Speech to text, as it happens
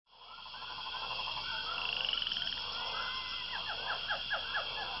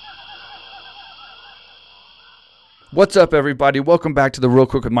What's up, everybody? Welcome back to the Real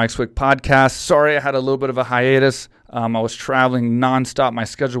Quick with Mike Swick podcast. Sorry, I had a little bit of a hiatus. I was traveling nonstop. My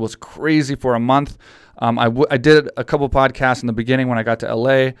schedule was crazy for a month. I did a couple podcasts in the beginning when I got to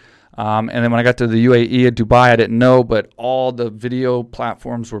LA. And then when I got to the UAE at Dubai, I didn't know, but all the video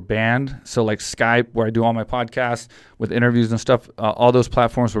platforms were banned. So like Skype, where I do all my podcasts with interviews and stuff, all those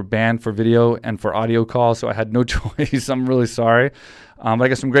platforms were banned for video and for audio calls. So I had no choice. I'm really sorry. But I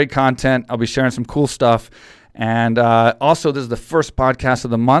got some great content. I'll be sharing some cool stuff. And also, this is the first podcast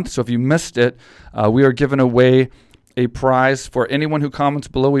of the month. So if you missed it, we are giving away a prize for anyone who comments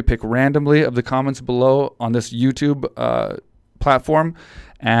below. We pick randomly of the comments below on this YouTube platform,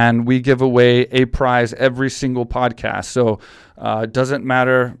 and we give away a prize every single podcast. So it doesn't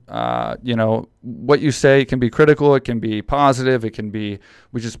matter, what you say. It can be critical, it can be positive, it can be,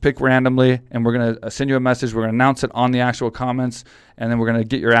 we just pick randomly, and we're going to send you a message. We're going to announce it on the actual comments, and then we're going to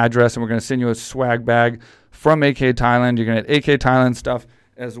get your address, and we're going to send you a swag bag from AK Thailand. You're going to get AK Thailand stuff,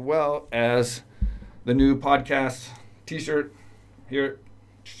 as well as the new podcast t-shirt here.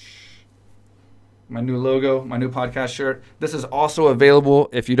 My new logo, my new podcast shirt. This is also available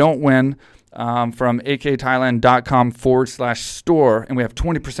if you don't win from akthailand.com/store. And we have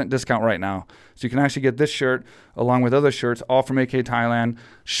 20% discount right now. So you can actually get this shirt along with other shirts, all from AK Thailand.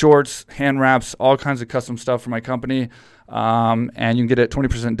 Shorts, hand wraps, all kinds of custom stuff for my company. And you can get it at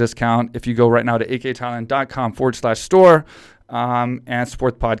 20% discount if you go right now to akthailand.com/store. And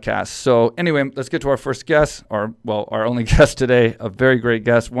support the podcast. So anyway, let's get to our first guest, our only guest today, a very great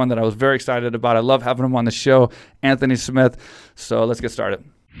guest, one that I was very excited about. I love having him on the show, Anthony Smith. So let's get started.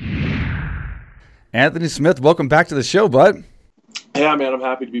 Anthony Smith, welcome back to the show, bud. Yeah, man, I'm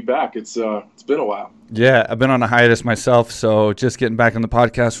happy to be back. It's been a while. Yeah, I've been on a hiatus myself, so just getting back in the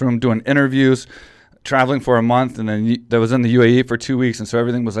podcast room, doing interviews, traveling for a month, and then I was in the UAE for 2 weeks, and so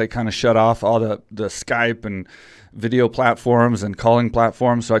everything was like kind of shut off, all the Skype and video platforms and calling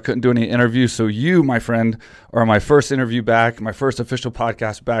platforms, so I couldn't do any interviews. So you, my friend, are my first interview back, my first official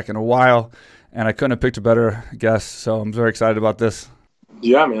podcast back in a while, and I couldn't have picked a better guest, so I'm very excited about this.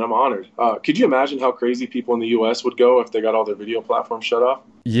 Yeah, man, I'm honored. Could you imagine how crazy people in the U.S. would go if they got all their video platforms shut off?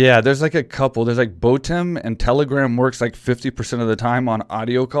 Yeah, there's like a couple. There's like Botem, and Telegram works like 50% of the time on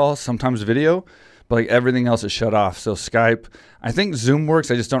audio calls, sometimes video, but like everything else is shut off. So Skype, I think Zoom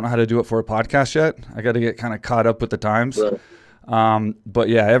works. I just don't know how to do it for a podcast yet. I got to get kind of caught up with the times. Right. But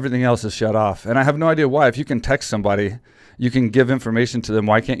yeah, everything else is shut off. And I have no idea why. If you can text somebody, you can give information to them.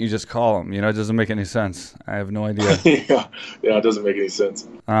 Why can't you just call them? It doesn't make any sense. I have no idea. yeah, it doesn't make any sense.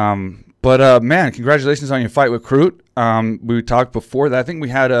 But man, congratulations on your fight with Crute. We talked before that. I think we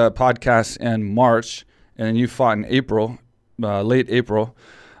had a podcast in March, and then you fought in April, late April.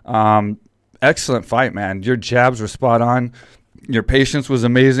 Excellent fight, man. Your jabs were spot on. Your patience was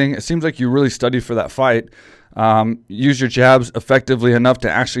amazing. It seems like you really studied for that fight. Used your jabs effectively enough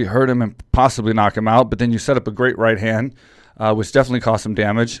to actually hurt him and possibly knock him out, but then you set up a great right hand, which definitely caused some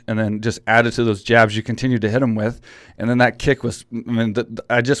damage, and then just added to those jabs you continued to hit him with. And then that kick was,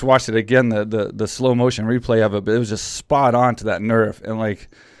 I just watched it again, the slow motion replay of it, but it was just spot on to that nerve. And like,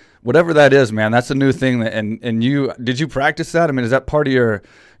 whatever that is, man, that's a new thing. And did you practice that? I mean, is that part of your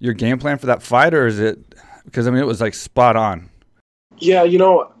game plan for that fight, or is it, because it was like spot on? Yeah,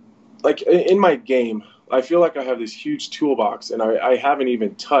 like in my game, I feel like I have this huge toolbox, and I haven't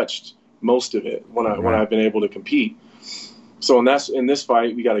even touched most of it when I've been able to compete. So in this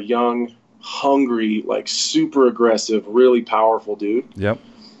fight, we got a young, hungry, like super aggressive, really powerful dude. Yep.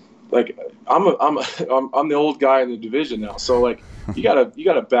 Like I'm the old guy in the division now, so like you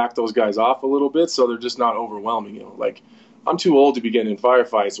gotta back those guys off a little bit so they're just not overwhelming you. Like I'm too old to be getting in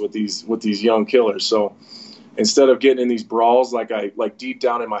firefights with these young killers. So instead of getting in these brawls like deep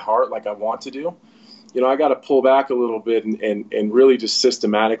down in my heart like I want to do, I got to pull back a little bit and really just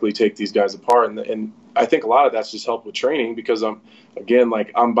systematically take these guys apart. And I think a lot of that's just helped with training, because I'm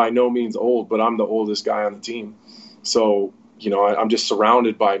by no means old, but I'm the oldest guy on the team. So, I'm just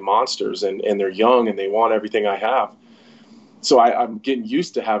surrounded by monsters, and they're young and they want everything I have. So I'm getting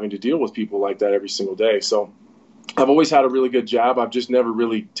used to having to deal with people like that every single day. So I've always had a really good jab. I've just never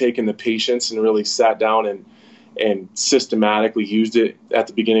really taken the patience and really sat down and systematically used it at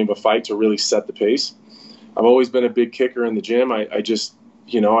the beginning of a fight to really set the pace. I've always been a big kicker in the gym. I just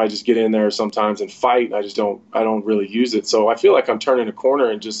get in there sometimes and fight. I don't really use it. So I feel like I'm turning a corner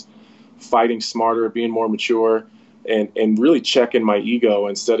and just fighting smarter, being more mature, and really checking my ego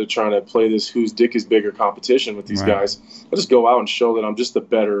instead of trying to play this whose dick is bigger competition with these guys. I just go out and show that I'm just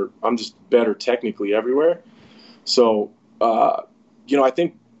better technically everywhere. So, I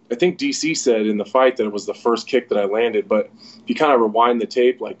think DC said in the fight that it was the first kick that I landed, but if you kind of rewind the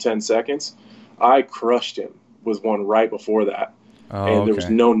tape like 10 seconds, I crushed him. was one right before that, and there was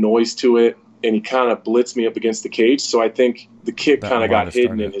okay. no noise to it, and he kind of blitzed me up against the cage. So I think the kick That kind of might got have hidden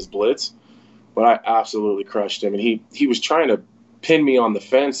started in it. his blitz, but I absolutely crushed him, and he was trying to pin me on the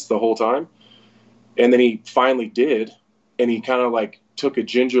fence the whole time, and then he finally did, and he kind of like took a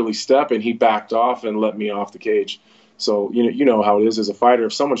gingerly step and he backed off and let me off the cage. So you know how it is as a fighter.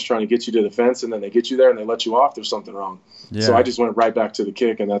 If someone's trying to get you to the fence and then they get you there and they let you off, there's something wrong. So I Yeah. just went right back to the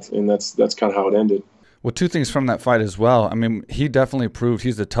kick, and that's kind of how it ended. Well, two things from that fight as well. I mean, he definitely proved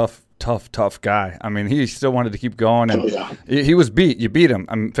he's a tough guy. I mean, he still wanted to keep going, Oh and yeah, he was beat. You beat him.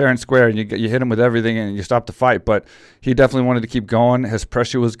 I mean, fair and square, and you hit him with everything, and you stopped the fight. But he definitely wanted to keep going. His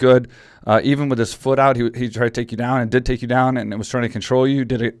pressure was good. Even with his foot out, he tried to take you down and did take you down, and was trying to control you.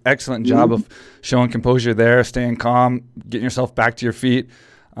 Did an excellent job of showing composure there, staying calm, getting yourself back to your feet.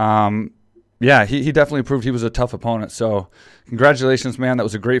 Yeah, he definitely proved he was a tough opponent. So congratulations, man. That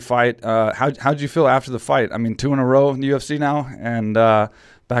was a great fight. How'd you feel after the fight? I mean, 2 in a row in the UFC now, and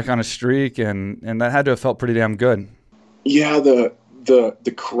back on a streak, and that had to have felt pretty damn good. yeah.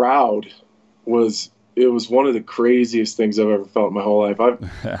 The crowd was one of the craziest things I've ever felt in my whole life.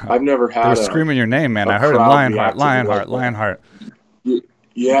 I've never They had were screaming your name, man. a I heard him, crowd Lionheart, react to me Lionheart, like that. Lionheart.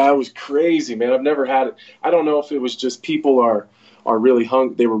 Yeah, it was crazy, man. I've never had it. I don't know if it was just people are really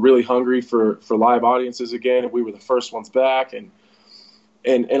they were really hungry for live audiences again, and we were the first ones back, and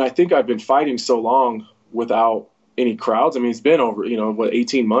I think I've been fighting so long without any crowds. I mean, it's been over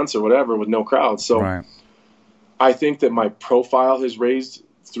 18 months or whatever with no crowds. So Right. I think that my profile has raised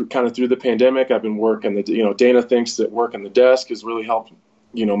through the pandemic. I've been working Dana thinks that working the desk has really helped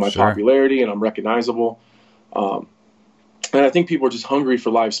my Sure. popularity, and I'm recognizable. And I think people are just hungry for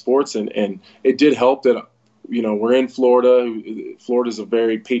live sports, and it did help that we're in Florida. Florida's a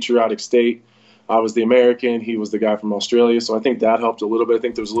very patriotic state. I was the American, he was the guy from Australia, so I think that helped a little bit. I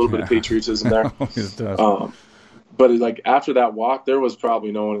think there was a little bit of patriotism there. Always does. But like after that walk, there was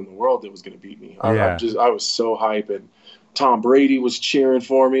probably no one in the world that was going to beat me. Yeah. I was so hype, and Tom Brady was cheering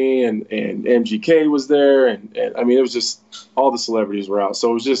for me, and MGK was there, and I mean it was just all the celebrities were out.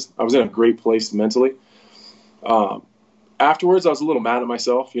 So I was in a great place mentally. Afterwards, I was a little mad at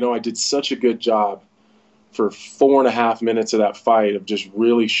myself. I did such a good job for 4.5 minutes of that fight of just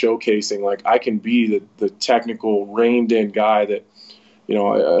really showcasing like I can be the technical reined in guy that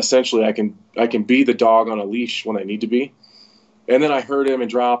essentially I can be the dog on a leash when I need to be. And then I hurt him and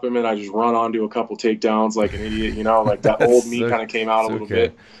drop him, and I just run onto a couple takedowns like an idiot. Like that old me kind of came out a little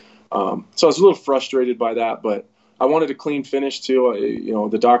bit. So I was a little frustrated by that, but I wanted a clean finish too.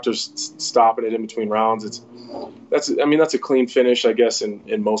 The doctor's stopping it in between rounds. That's a clean finish, I guess,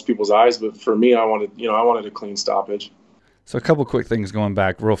 in most people's eyes. But for me, I wanted a clean stoppage. So a couple quick things going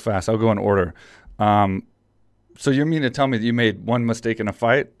back real fast. I'll go in order. So you mean to tell me that you made one mistake in a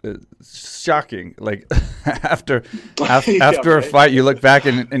fight? It's shocking. Like after a fight, you look back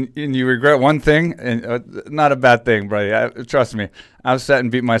and you regret one thing, and not a bad thing, buddy. Trust me. I've sat and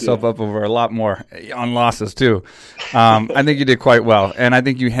beat myself up over a lot more on losses too. I think you did quite well, and I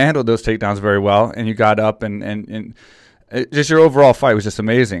think you handled those takedowns very well, and you got up and just your overall fight was just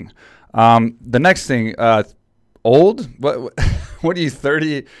amazing. The next thing, old? What are you,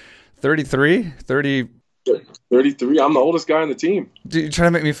 30, 33, 30? 33. I'm the oldest guy on the team. Dude, you're trying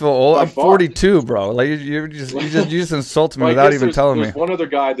to make me feel old. I'm 42, bro. Like you just insulted me without even telling me. There's one other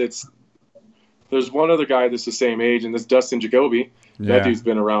guy that's the same age, and that's Dustin Jacoby. Yeah. That dude's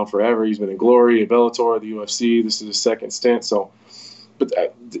been around forever. He's been in Glory, in Bellator, the UFC. This is his second stint. So, but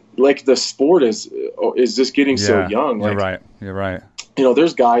like the sport is just getting so young. Like, You're right.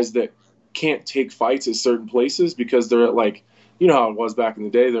 There's guys that can't take fights at certain places because they're at like. You know how it was back in the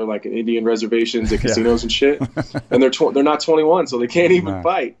day. They're like in Indian reservations at casinos and shit, and they're not 21, so they can't even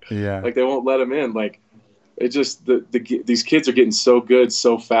fight. Yeah, like they won't let them in. Like it just these kids are getting so good,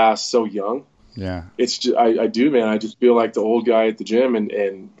 so fast, so young. Yeah, it's just, I do, man. I just feel like the old guy at the gym,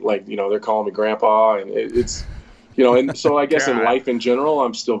 and like they're calling me grandpa, and it's and so I guess in life in general,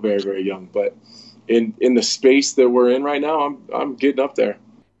 I'm still very, very young, but in the space that we're in right now, I'm getting up there.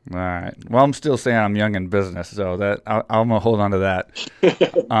 All right. Well, I'm still saying I'm young in business, so that I'm gonna hold on to that.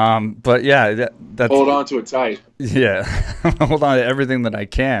 But yeah, that's hold on to it tight. Yeah, hold on to everything that I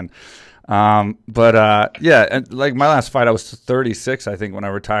can. Yeah, and like my last fight, I was 36, I think, when I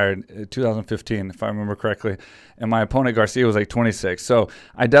retired in 2015, if I remember correctly, and my opponent Garcia was like 26. So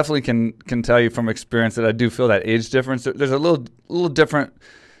I definitely can tell you from experience that I do feel that age difference. There's a little different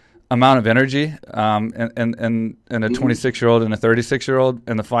amount of energy and a 26-year-old and a 36-year-old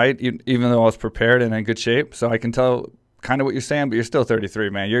in the fight, even though I was prepared and in good shape. So I can tell kind of what you're saying, but you're still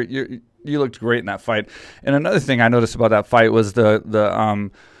 33, man. You looked great in that fight. And another thing I noticed about that fight was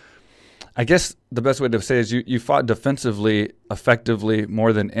the I guess the best way to say is you fought defensively effectively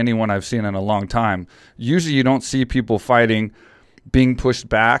more than anyone I've seen in a long time. Usually you don't see people fighting being pushed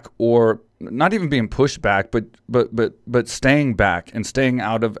back, or not even being pushed back, but staying back and staying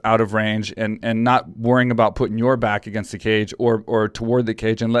out of range, and not worrying about putting your back against the cage or toward the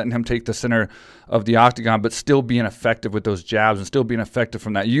cage and letting him take the center of the octagon, but still being effective with those jabs and still being effective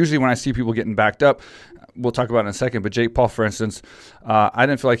from that. Usually when I see people getting backed up, we'll talk about it in a second, but Jake Paul, for instance, I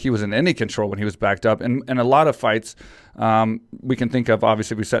didn't feel like he was in any control when he was backed up. And a lot of fights we can think of,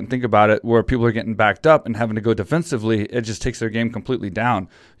 obviously, we sit and think about it, where people are getting backed up and having to go defensively, it just takes their game completely down.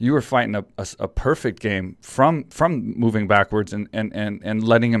 You were fighting a perfect game from moving backwards and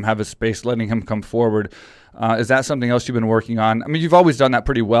letting him have his space, letting him come forward. Is that something else you've been working on? I mean, you've always done that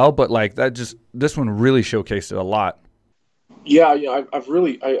pretty well, but like this one really showcased it a lot. Yeah, I've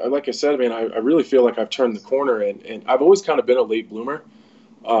really, like I said, man, I really feel like I've turned the corner, and I've always kind of been a late bloomer.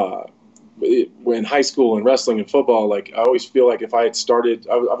 When high school and wrestling and football, like I always feel like if I had started,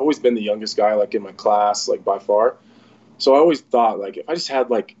 I've always been the youngest guy, like in my class, like by far. So I always thought, like,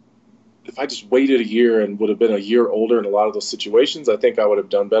 if I just waited a year and would have been a year older in a lot of those situations, I think I would have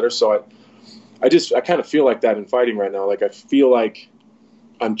done better. So I kind of feel like that in fighting right now. Like I feel like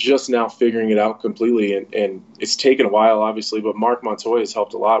I'm just now figuring it out completely, and it's taken a while, obviously, but Mark Montoya has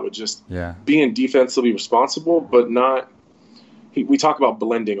helped a lot with just being defensively responsible, but not – we talk about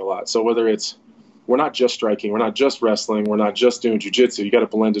blending a lot. So whether it's – we're not just striking, we're not just wrestling, we're not just doing jiu-jitsu. You got to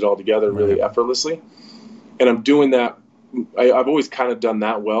blend it all together really effortlessly. And I'm doing that – I've always kind of done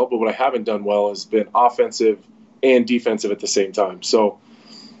that well, but what I haven't done well has been offensive and defensive at the same time. So,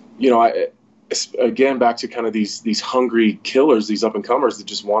 again, back to kind of these hungry killers, these up-and-comers that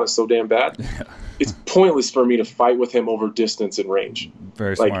just want it so damn bad. Yeah. It's pointless for me to fight with him over distance and range.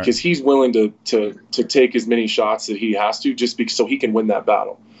 Very smart. Because he's willing to take as many shots that he has to just so he can win that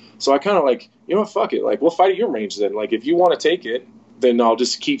battle. So I kind of like, fuck it. Like, we'll fight at your range then. Like, if you want to take it, then I'll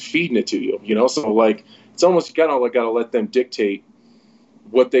just keep feeding it to you, So, like, it's almost you got to let them dictate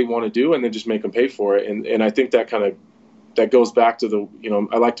what they want to do and then just make them pay for it. And I think that goes back to the,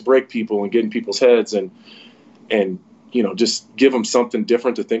 I like to break people and get in people's heads and just give them something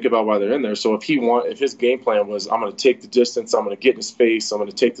different to think about while they're in there. So if his game plan was, I'm going to take the distance, I'm going to get in his face, I'm going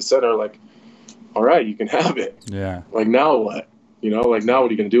to take the center, like, all right, you can have it. Yeah. Like, now what? Now what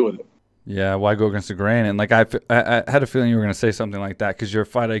are you going to do with it? Yeah, why go against the grain? And like I had a feeling you were going to say something like that because your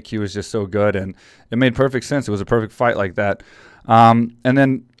fight IQ is just so good, and it made perfect sense. It was a perfect fight like that. And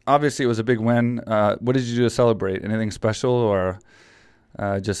then obviously it was a big win. What did you do to celebrate? Anything special, or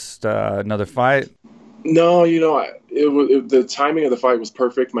just another fight? No, the timing of the fight was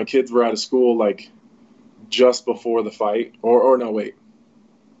perfect. My kids were out of school like just before the fight, or no, wait.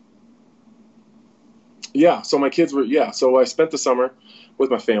 Yeah, so my kids were So I spent the summer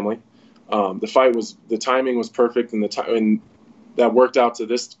with my family. The timing was perfect, and that worked out to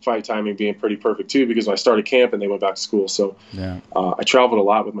this fight timing being pretty perfect too, because I started camp and they went back to school. So I traveled a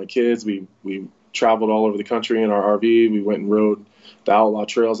lot with my kids. We traveled all over the country in our RV. We went and rode the Outlaw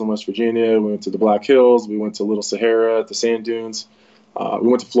Trails in West Virginia. We went to the Black Hills. We went to Little Sahara at the sand dunes. We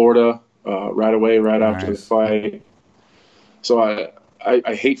went to Florida right away, after the fight. So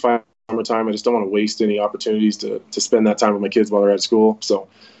I hate fighting summertime. I just don't want to waste any opportunities to spend that time with my kids while they're at school. So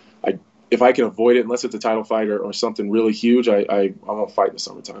if I can avoid it, unless it's a title fight or something really huge, I won't fight in the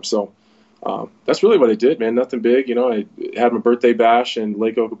summertime. So that's really what I did, man. Nothing big. I had my birthday bash in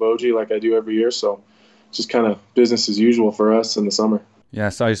Lake Okoboji like I do every year. So just kind of business as usual for us in the summer. Yeah, I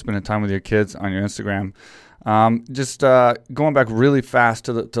saw you spending time with your kids on your Instagram. Just going back really fast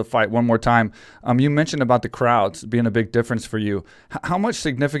to fight one more time. You mentioned about the crowds being a big difference for you. How much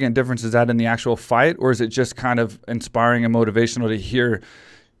significant difference is that in the actual fight, or is it just kind of inspiring and motivational to hear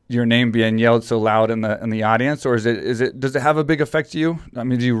your name being yelled so loud in the audience, or does it have a big effect to you? I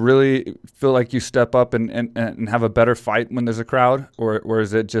mean, do you really feel like you step up and have a better fight when there's a crowd, or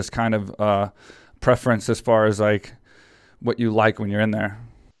is it just kind of preference as far as like what you like when you're in there?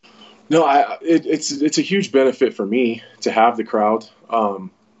 No, it's a huge benefit for me to have the crowd. That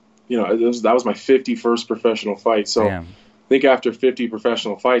was my 51st professional fight, so. Damn. I think after 50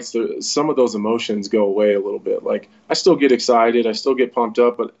 professional fights, some of those emotions go away a little bit. Like, I still get excited, I still get pumped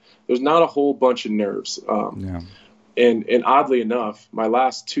up, but there's not a whole bunch of nerves. And oddly enough, my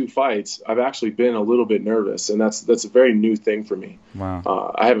last two fights, I've actually been a little bit nervous, and that's a very new thing for me.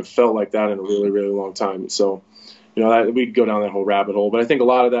 Wow. I haven't felt like that in a really, really long time. So, we'd go down that whole rabbit hole. But I think a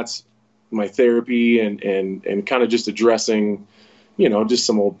lot of that's my therapy and kind of just addressing, just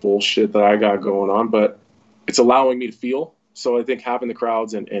some old bullshit that I got going on. But it's allowing me to feel. So I think having the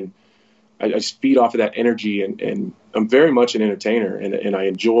crowds and I just feed off of that energy, and I'm very much an entertainer, and I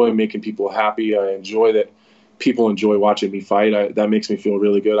enjoy making people happy. I enjoy that people enjoy watching me fight. That makes me feel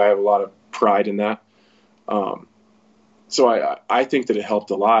really good. I have a lot of pride in that. So I think that it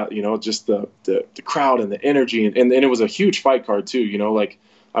helped a lot, just the crowd and the energy, and it was a huge fight card too, like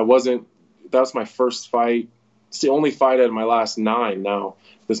that was my first fight. It's the only fight out of my last 9 now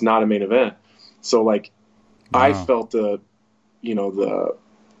that's not a main event. So like, wow. I felt the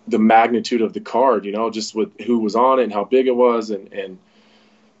magnitude of the card, just with who was on it and how big it was. And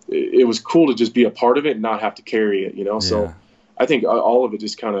it was cool to just be a part of it and not have to carry it, Yeah. So I think all of it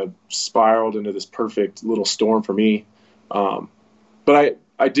just kind of spiraled into this perfect little storm for me. But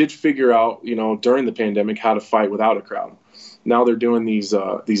I did figure out, during the pandemic, how to fight without a crowd. Now they're doing these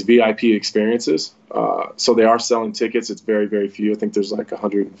VIP experiences. So they are selling tickets. It's very, very few. I think there's like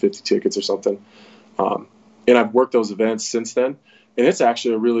 150 tickets or something. And I've worked those events since then. And it's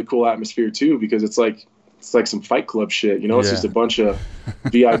actually a really cool atmosphere too, because it's like some Fight Club shit. It's just a bunch of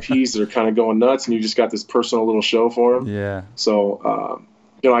VIPs that are kind of going nuts, and you just got this personal little show for them. Yeah. So,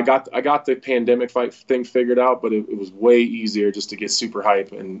 I got the pandemic fight thing figured out, but it was way easier just to get super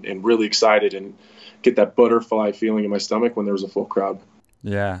hype and really excited and get that butterfly feeling in my stomach when there was a full crowd.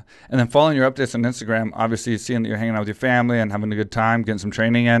 Yeah. And then following your updates on Instagram, obviously seeing that you're hanging out with your family and having a good time, getting some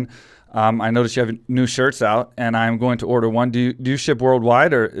training in. I noticed you have new shirts out, and I'm going to order one. Do you ship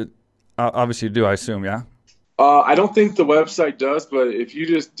worldwide, or obviously you do, I assume, yeah? I don't think the website does, but if you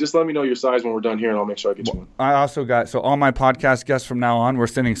just let me know your size when we're done here, and I'll make sure I get you one. I also got, so all my podcast guests from now on, we're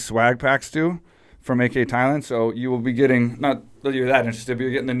sending swag packs to from AK Thailand. So you will be getting, not that you're that interested, but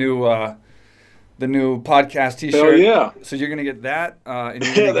you're getting the new podcast T-shirt. Hell yeah! So you're gonna get that, and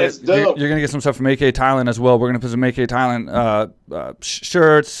you're gonna get some stuff from AK Thailand as well. We're gonna put some AK Thailand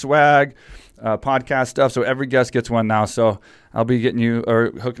shirts, swag, podcast stuff. So every guest gets one now. So I'll be getting you or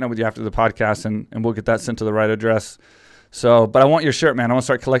hooking up with you after the podcast, and we'll get that sent to the right address. So, but I want your shirt, man. I want to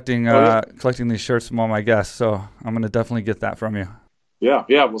start collecting these shirts from all my guests. So I'm gonna definitely get that from you. Yeah,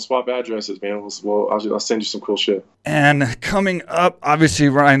 we'll swap addresses, man. I'll send you some cool shit. And coming up, obviously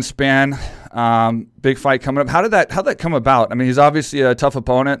Ryan Spann, big fight coming up. How'd that come about? I mean, he's obviously a tough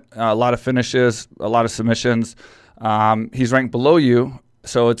opponent, a lot of finishes, a lot of submissions. He's ranked below you,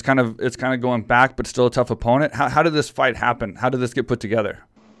 so it's kind of going back, but still a tough opponent. How did this fight happen? How did this get put together?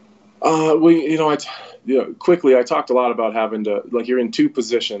 Quickly, I talked a lot about having to, like, you're in 2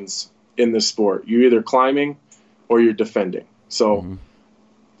 positions in this sport. You're either climbing or you're defending. So. Mm-hmm.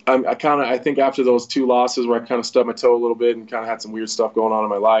 I think after those 2 losses where I kind of stubbed my toe a little bit and kind of had some weird stuff going on in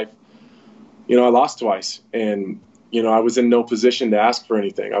my life, I lost twice, and, I was in no position to ask for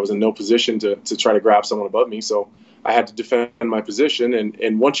anything. I was in no position to try to grab someone above me. So I had to defend my position.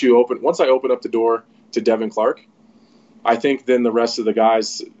 And once I open up the door to Devin Clark, I think then the rest of the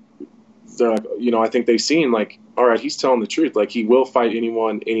guys, they're like, I think they've seen, like, all right, he's telling the truth. Like, he will fight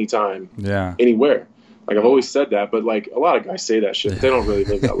anyone, anytime, anywhere. Like, I've always said that, but, like, a lot of guys say that shit. They don't really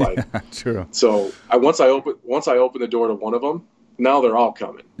live that life. True. So once I open the door to one of them, now they're all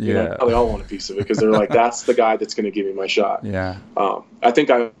coming. Now they all want a piece of it because they're like, that's the guy that's going to give me my shot. Yeah. I think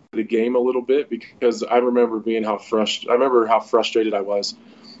I the game a little bit because I remember how frustrated I was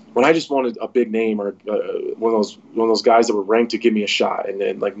when I just wanted a big name or one of those guys that were ranked to give me a shot, and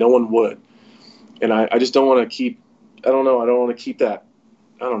then, like, no one would. And I just don't want to keep. I don't want to keep that.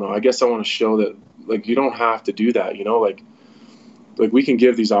 I don't know. I guess I want to show that, like, you don't have to do that, like we can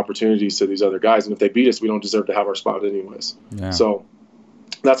give these opportunities to these other guys, and if they beat us, we don't deserve to have our spot anyways. Yeah. So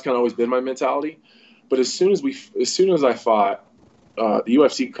that's kind of always been my mentality. But as soon as I fought, the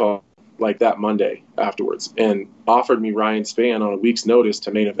UFC called, like, that Monday afterwards and offered me Ryan Spann on a week's notice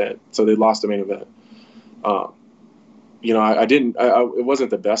to main event. So they lost the main event. I didn't. It wasn't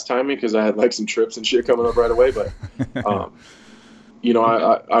the best timing because I had, like, some trips and shit coming up right away, but.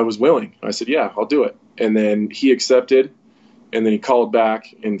 I was willing. I said, yeah, I'll do it. And then he accepted, and then he called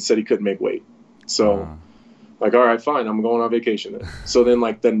back and said he couldn't make weight. So, like, all right, fine, I'm going on vacation then. So then,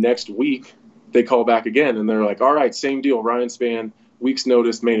 like, the next week, they call back again, and they're like, all right, same deal, Ryan Spann, week's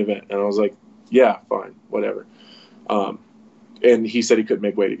notice, main event. And I was like, yeah, fine, whatever. And he said he couldn't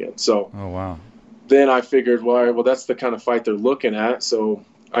make weight again. So, oh, wow. Then I figured, well, that's the kind of fight they're looking at. So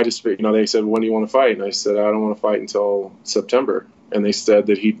I just, they said, when do you want to fight? And I said, I don't want to fight until September. And they said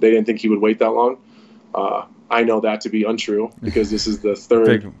that they didn't think he would wait that long. I know that to be untrue because this is the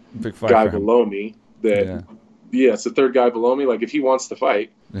third big guy below me. It's the third guy below me. Like, if he wants to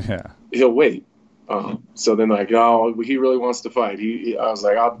fight, he'll wait. So then, like, oh, he really wants to fight. I was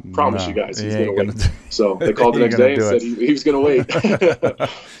like, I'll promise you guys he's going to wait. So they called the next day and said he was going to wait.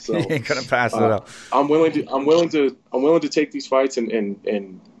 So he ain't going to pass it up. I'm willing to take these fights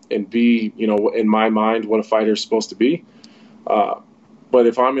and and be, in my mind, what a fighter is supposed to be. But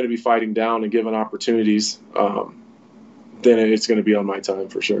if I'm going to be fighting down and given opportunities, then it's going to be on my time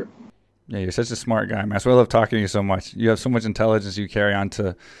for sure. Yeah, you're such a smart guy, man. That's why I love talking to you so much. You have so much intelligence you carry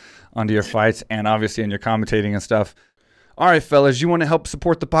onto your fights and obviously in your commentating and stuff. All right, fellas, you want to help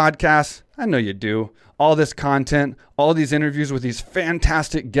support the podcast? I know you do. All this content, all these interviews with these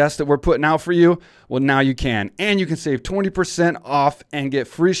fantastic guests that we're putting out for you, well, now you can. And you can save 20% off and get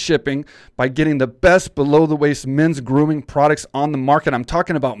free shipping by getting the best below-the-waist men's grooming products on the market. I'm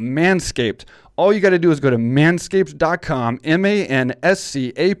talking about Manscaped. All you got to do is go to manscaped.com,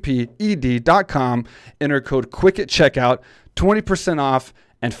 manscaped.com, enter code QUICK at checkout, 20% off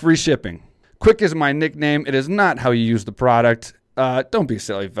and free shipping. Quick is my nickname. It is not how you use the product. Don't be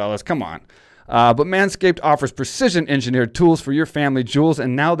silly, fellas. Come on. But Manscaped offers precision-engineered tools for your family jewels,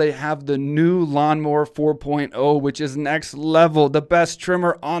 and now they have the new Lawnmower 4.0, which is next level, the best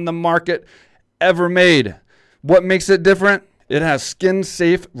trimmer on the market ever made. What makes it different? It has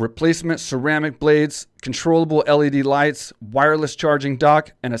skin-safe replacement ceramic blades, controllable LED lights, wireless charging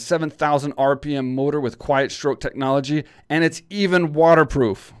dock, and a 7,000 RPM motor with quiet stroke technology, and it's even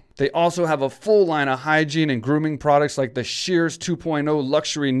waterproof. They also have a full line of hygiene and grooming products like the Shears 2.0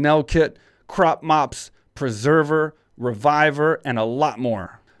 Luxury Nail Kit, crop mops, preserver, reviver, and a lot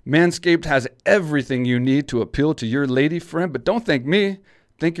more. Manscaped has everything you need to appeal to your lady friend, but don't thank me,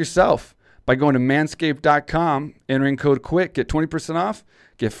 thank yourself. By going to manscaped.com, entering code QUICK, get 20% off,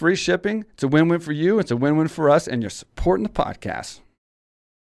 get free shipping. It's a win-win for you, it's a win-win for us, and you're supporting the podcast.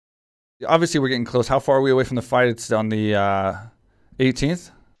 Obviously, we're getting close. How far are we away from the fight? It's on the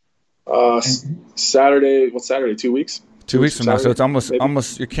 18th? Saturday, what's Saturday, 2 weeks? 2 weeks from now, so it's almost maybe.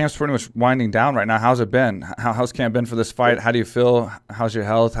 Your camp's pretty much winding down right now. How's it been? How's camp been for this fight? How do you feel? How's your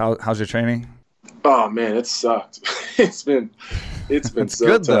health? How's your training? Oh man, it sucked. it's been It's so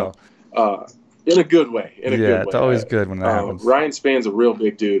good tough. though. In a good way. It's always good when that happens. Ryan Span's a real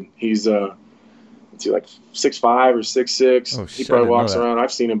big dude. He's like 6'5" or 6'6". Oh, He shit, probably I didn't walks know that. around.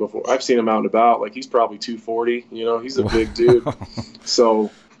 I've seen him before. I've seen him out and about. Like he's probably 240. He's a big dude.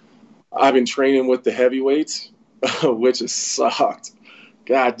 So I've been training with the heavyweights, which has sucked.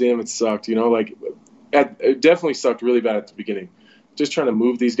 God damn, it sucked. It definitely sucked really bad at the beginning. Just trying to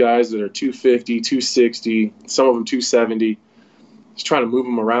move these guys that are 250, 260, some of them 270. Just trying to move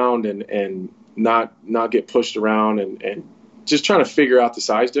them around and not get pushed around and just trying to figure out the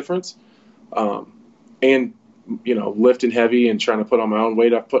size difference. And lifting heavy and trying to put on my own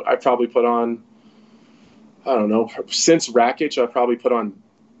weight. I probably put on, I don't know, since Rakic, I probably put on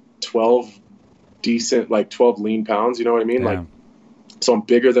 12 lean pounds. You know what I mean? Yeah. So I'm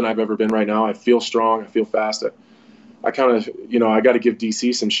bigger than I've ever been right now. I feel strong. I feel fast. I kind of, I got to give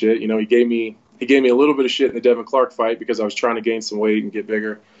DC some shit. He gave me a little bit of shit in the Devin Clark fight because I was trying to gain some weight and get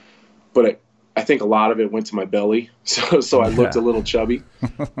bigger. But I think a lot of it went to my belly. So I looked a little chubby.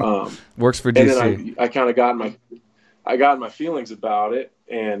 Works for DC. And then I kind of got my feelings about it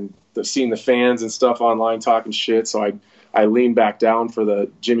and seeing the fans and stuff online talking shit. So I leaned back down for the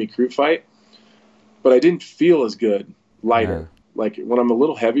Jimmy Crute fight, but I didn't feel as good, lighter. Yeah. Like when I'm a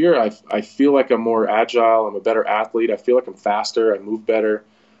little heavier, I feel like I'm more agile. I'm a better athlete. I feel like I'm faster. I move better.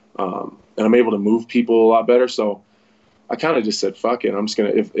 And I'm able to move people a lot better. So I kind of just said, fuck it. I'm just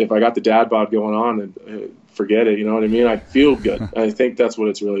going to, if I got the dad bod going on, and forget it. You know what I mean? I feel good. I think that's what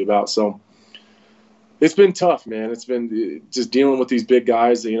it's really about. So it's been tough, man. It's been just dealing with these big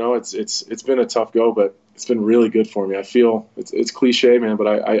guys. It's been a tough go, but it's been really good for me. I feel it's cliche, man, but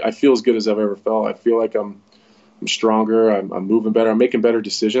I feel as good as I've ever felt. I feel like I'm stronger. I'm moving better. I'm making better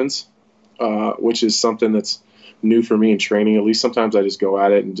decisions, which is something that's new for me in training. At least sometimes I just go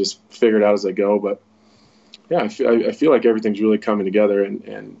at it and just figure it out as I go. But yeah, I feel like everything's really coming together,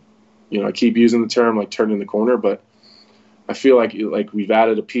 and I keep using the term like turning the corner, but I feel like we've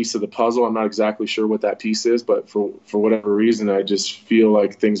added a piece of the puzzle. I'm not exactly sure what that piece is, but for whatever reason, I just feel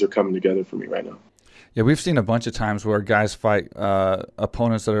like things are coming together for me right now. Yeah, we've seen a bunch of times where guys fight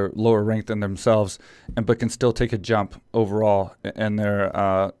opponents that are lower ranked than themselves, but can still take a jump overall, and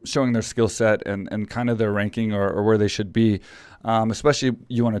they're showing their skill set and kind of their ranking or where they should be. Especially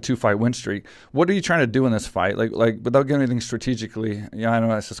you on a 2-fight win streak. What are you trying to do in this fight? Like without getting anything strategically. I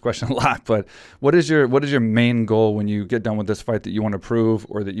know I ask this question a lot, but what is your main goal when you get done with this fight that you want to prove,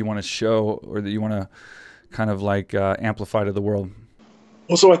 or that you want to show, or that you want to kind of like amplify to the world?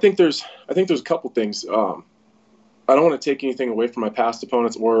 Well, so I think there's a couple things. I don't want to take anything away from my past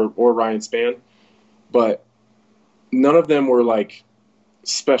opponents or Ryan Spann, but none of them were like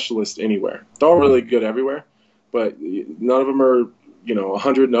specialists anywhere. They're all really good everywhere, but none of them are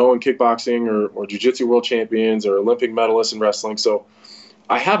 100-0 in kickboxing or jiu-jitsu world champions or Olympic medalists in wrestling. So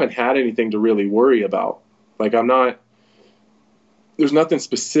I haven't had anything to really worry about. Like there's nothing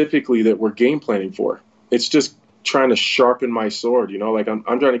specifically that we're game planning for. It's just trying to sharpen my sword, like I'm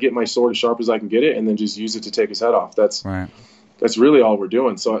trying to get my sword as sharp as I can get it and then just use it to take his head off. That's really all we're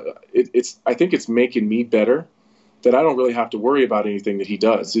doing. So I think it's making me better that I don't really have to worry about anything that he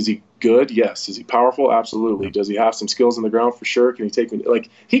does. Is he good? Yes. Is he powerful? Absolutely. Does he have some skills on the ground? For sure. Can he take me? Like,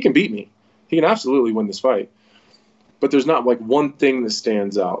 he can beat me. He can absolutely win this fight. But there's not like one thing that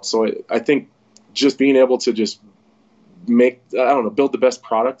stands out. So I think just being able to just build the best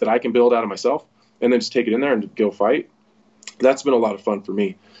product that I can build out of myself and then just take it in there and go fight. That's been a lot of fun for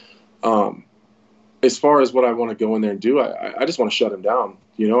me. As far as what I want to go in there and do, I just want to shut him down.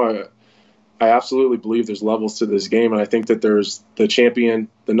 I absolutely believe there's levels to this game, and I think that there's the champion,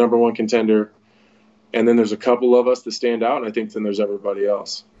 the number one contender, and then there's a couple of us that stand out, and I think then there's everybody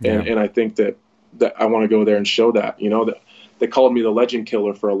else. Yeah. And I think that I want to go there and show that. That they called me the legend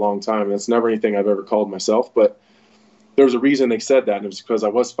killer for a long time, and it's never anything I've ever called myself, but there was a reason they said that, and it was because I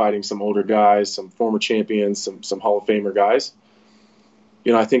was fighting some older guys, some former champions, some Hall of Famer guys.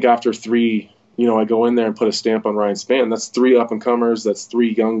 I think after 3, I go in there and put a stamp on Ryan Spann. That's 3 up-and-comers. That's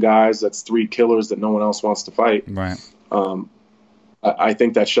 3 young guys. That's 3 killers that no one else wants to fight. Right. I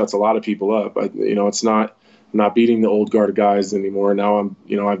think that shuts a lot of people up. It's not beating the old guard guys anymore. Now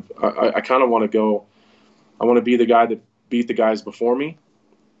I kind of want to go. I want to be the guy that beat the guys before me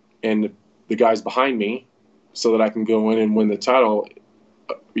and the guys behind me, so that I can go in and win the title,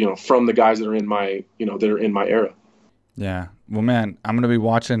 from the guys that are in my era. Yeah. Well, man, I'm going to be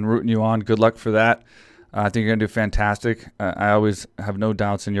watching, rooting you on. Good luck for that. I think you're going to do fantastic. I always have no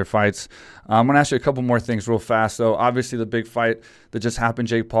doubts in your fights. I'm going to ask you a couple more things real fast, though. Obviously, the big fight that just happened,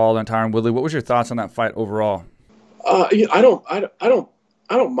 Jake Paul and Tyron Woodley. What was your thoughts on that fight overall? I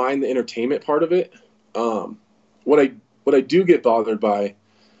don't mind the entertainment part of it. What I do get bothered by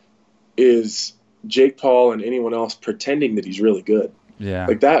is Jake Paul and anyone else pretending that he's really good. Yeah.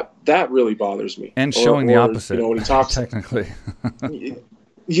 Like that really bothers me. And showing the opposite. When he talks technically.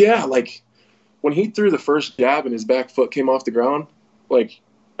 Yeah, like when he threw the first jab and his back foot came off the ground,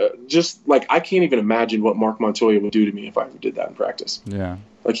 just like I can't even imagine what Mark Montoya would do to me if I ever did that in practice. Yeah.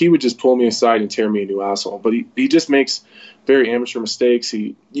 Like he would just pull me aside and tear me a new asshole. But he just makes very amateur mistakes.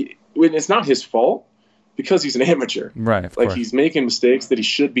 It's not his fault because he's an amateur. Right. Of course. He's making mistakes that he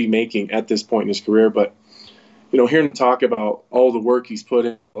should be making at this point in his career. But hearing him talk about all the work he's put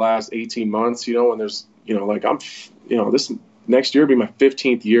in the last 18 months, and there's, this next year will be my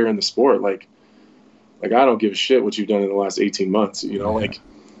 15th year in the sport. Like I don't give a shit what you've done in the last 18 months.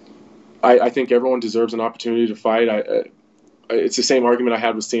 I think everyone deserves an opportunity to fight. It's the same argument I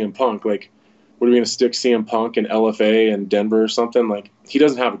had with CM Punk. Like, what are we going to stick CM Punk in LFA and Denver or something? Like, he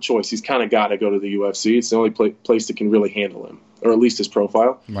doesn't have a choice. He's kind of got to go to the UFC. It's the only place that can really handle him, or at least his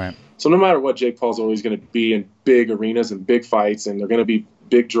profile. Right. So no matter what, Jake Paul's always going to be in big arenas and big fights, and they're going to be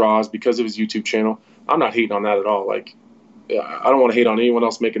big draws because of his YouTube channel. I'm not hating on that at all. Like, I don't want to hate on anyone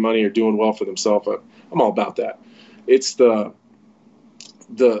else making money or doing well for themselves. I'm all about that. It's the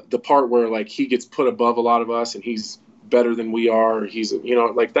part where, like, he gets put above a lot of us and he's better than we are. Or he's,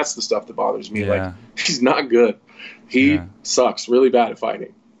 that's the stuff that bothers me. Yeah. Like, he's not good. He sucks really bad at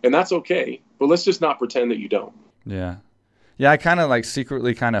fighting. And that's okay. But let's just not pretend that you don't. Yeah. Yeah, I kind of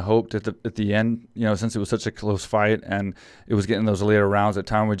secretly hoped at the end, since it was such a close fight and it was getting those later rounds, that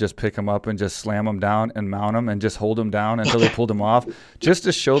Tyron would just pick him up and just slam him down and mount him and just hold him down until they pulled him off, just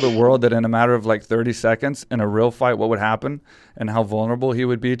to show the world that in a matter of 30 seconds in a real fight, what would happen and how vulnerable he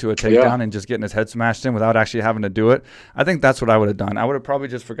would be to a takedown and just getting his head smashed in without actually having to do it. I think that's what I would have done. I would have probably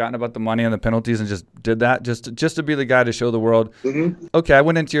just forgotten about the money and the penalties and just did that just to be the guy to show the world, okay, I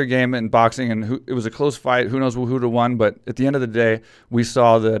went into your game in boxing and it was a close fight. Who knows who would have won, but at the end of the day, we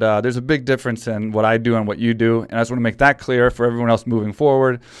saw that there's a big difference in what I do and what you do, and I just want to make that clear for everyone else moving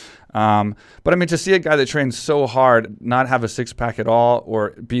forward. But I mean, to see a guy that trains so hard not have a six-pack at all, or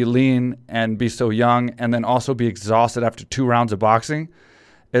be lean and be so young, and then also be exhausted after 2 rounds of boxing,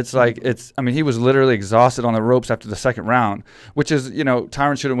 he was literally exhausted on the ropes after the second round, which is,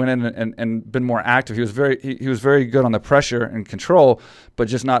 Tyron should have went in and been more active. He was very good on the pressure and control, but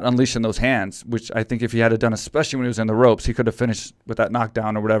just not unleashing those hands, which I think if he had done, especially when he was in the ropes, he could have finished with that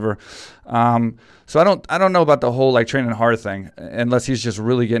knockdown or whatever. So I don't know about the whole training hard thing, unless he's just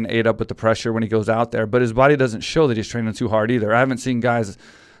really getting ate up with the pressure when he goes out there. But his body doesn't show that he's training too hard either. I haven't seen guys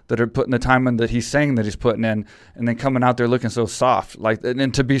that are putting the time in that he's saying that he's putting in, and then coming out there looking so soft,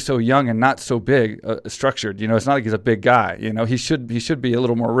 and to be so young and not so big, structured. It's not like he's a big guy. He should be a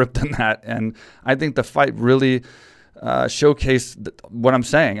little more ripped than that. And I think the fight really showcased what I'm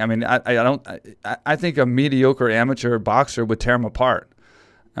saying. I mean, I think a mediocre amateur boxer would tear him apart.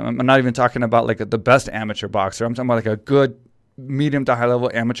 I'm not even talking about like the best amateur boxer. I'm talking about like a good medium to high level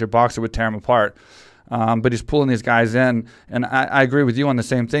amateur boxer would tear him apart. But he's pulling these guys in, and I agree with you on the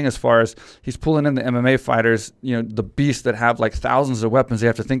same thing as far as he's pulling in the MMA fighters, the beasts that have like thousands of weapons they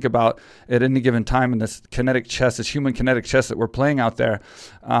have to think about at any given time in this kinetic chess, this human kinetic chess that we're playing out there.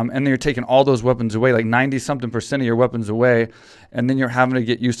 And then you're taking all those weapons away, like 90-something% of your weapons away, and then you're having to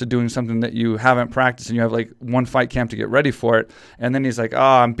get used to doing something that you haven't practiced, and you have like one fight camp to get ready for it. And then he's like,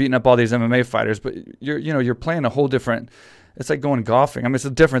 I'm beating up all these MMA fighters, but you're playing a whole different. It's like going golfing. I mean, it's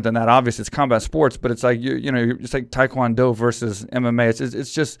different than that. Obviously, it's combat sports, but it's like it's like Taekwondo versus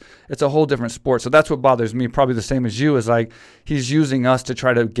MMA. It's a whole different sport. So that's what bothers me. Probably the same as you. Is like he's using us to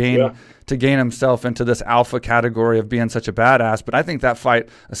try to gain himself into this alpha category of being such a badass. But I think that fight,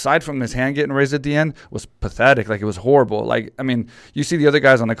 aside from his hand getting raised at the end, was pathetic. Like it was horrible. Like I mean, you see the other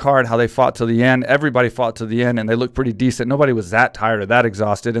guys on the card how they fought to the end. Everybody fought to the end, and they looked pretty decent. Nobody was that tired or that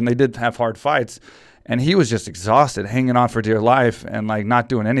exhausted, and they did have hard fights. And he was just exhausted, hanging on for dear life and like not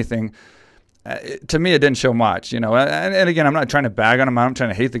doing anything. To me, it didn't show much, And again, I'm not trying to bag on him. I'm not trying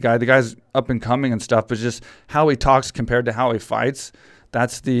to hate the guy. The guy's up and coming and stuff, but just how he talks compared to how he fights,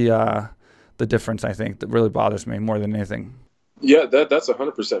 that's the difference, I think, that really bothers me more than anything. Yeah, that's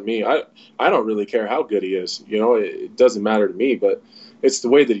 100% me. I don't really care how good he is. It doesn't matter to me, but it's the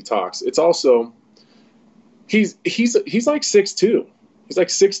way that he talks. It's also he's like 6'2". He's like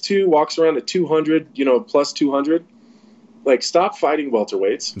 6'2", walks around at 200, plus 200. Like, stop fighting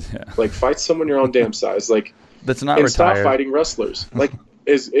welterweights. Yeah. Like, fight someone your own damn size. Like, that's not and retired. Stop fighting wrestlers. Like,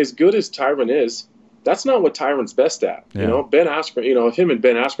 as good as Tyron is, that's not what Tyron's best at. Yeah. Ben Askren, if him and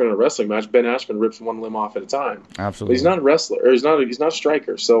Ben Askren in a wrestling match, Ben Askren rips one limb off at a time. Absolutely. But he's not a wrestler, or he's not a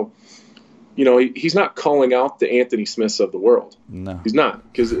striker. So, he's not calling out the Anthony Smiths of the world. No, he's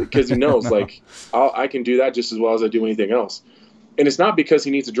not, because he knows no. Like I can do that just as well as I do anything else. And it's not because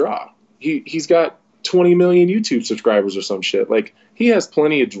he needs a draw. He's got 20 million YouTube subscribers or some shit. Like, he has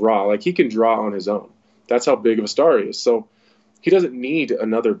plenty of draw. Like, he can draw on his own. That's how big of a star he is. So he doesn't need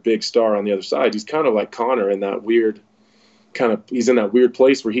another big star on the other side. He's kind of like Conor in that weird he's in that weird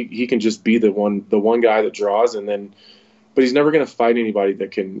place where he can just be the one guy that draws, but he's never going to fight anybody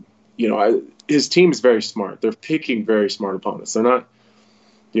that can, his team is very smart. They're picking very smart opponents. They're not,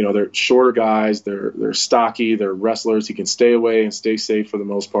 they're shorter guys. They're stocky. They're wrestlers. He can stay away and stay safe for the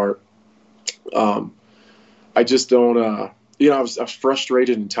most part. I just don't. I was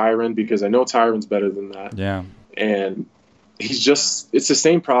frustrated in Tyron because I know Tyron's better than that. Yeah. And it's the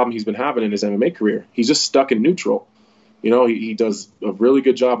same problem he's been having in his MMA career. He's just stuck in neutral. He does a really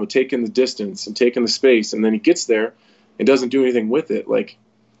good job of taking the distance and taking the space, and then he gets there and doesn't do anything with it. Like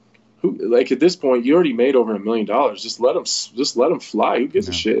at this point, you already made over $1 million. Just let him fly. Who gives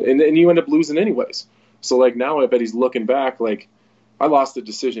a shit? And you end up losing anyways. So like now, I bet he's looking back like, I lost the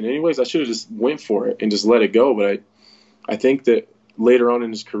decision anyways. I should have just went for it and just let it go. But I think that later on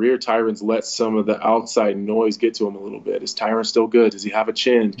in his career, Tyron's let some of the outside noise get to him a little bit. Is Tyron still good? Does he have a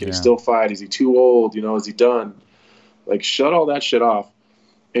chin? Can he still fight? Is he too old? Is he done? Like, shut all that shit off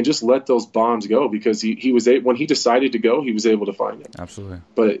and just let those bombs go, because he was when he decided to go, he was able to find it. Absolutely.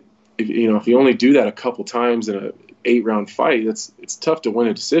 But if you only do that a couple times in a 8-round fight, it's tough to win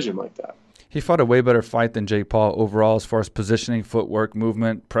a decision like that. He fought a way better fight than Jake Paul overall as far as positioning, footwork,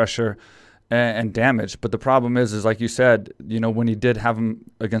 movement, pressure, and damage. But the problem is like you said, when he did have him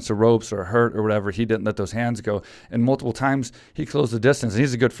against the ropes or hurt or whatever, he didn't let those hands go. And multiple times he closed the distance. And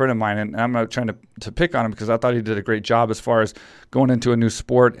he's a good friend of mine, and I'm not trying to pick on him because I thought he did a great job as far as going into a new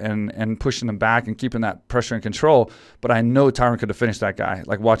sport and pushing him back and keeping that pressure and control. But I know Tyron could have finished that guy,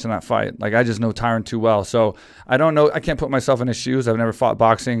 like watching that fight. Like, I just know Tyron too well. So I don't know. I can't put myself in his shoes. I've never fought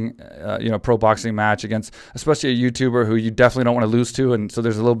boxing, pro boxing match against, especially a YouTuber who you definitely don't want to lose to. And so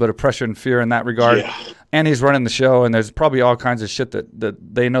there's a little bit of pressure and fear in that regard. Yeah. And he's running the show, and there's probably all kinds of shit that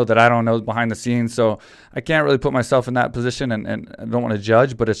they know that I don't know behind the scenes. So I can't really put myself in that position, and I don't want to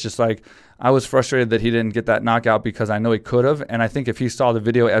judge, but it's just like, I was frustrated that he didn't get that knockout because I know he could have. And I think if he saw the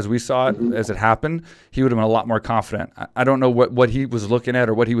video as we saw it, as it happened, he would have been a lot more confident. I don't know what he was looking at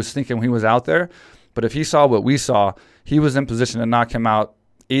or what he was thinking when he was out there, but if he saw what we saw, he was in position to knock him out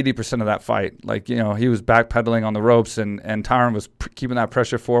 80% of that fight. Like, he was backpedaling on the ropes, and Tyron was keeping that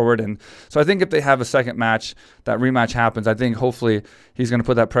pressure forward. And so I think if they have a second match, that rematch happens, I think hopefully he's going to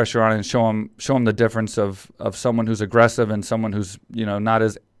put that pressure on and show him the difference of someone who's aggressive and someone who's, not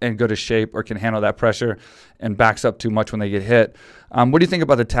as in good a shape or can handle that pressure and backs up too much when they get hit. What do you think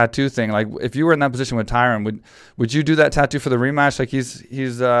about the tattoo thing? Like, if you were in that position with Tyron, would you do that tattoo for the rematch like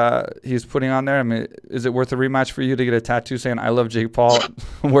he's putting on there? I mean, is it worth a rematch for you to get a tattoo saying "I love Jake Paul"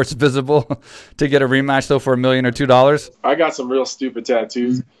 where it's visible to get a rematch though for $1 million or $2 million? I got some real stupid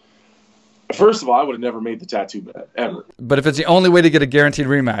tattoos. First of all, I would have never made the tattoo bet ever. But if it's the only way to get a guaranteed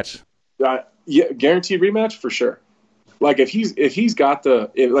rematch, yeah, guaranteed rematch for sure. Like if you got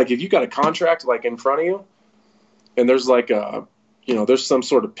a contract like in front of you, and there's like there's some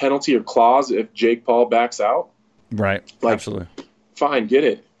sort of penalty or clause if Jake Paul backs out. Right. Like, absolutely. Fine, get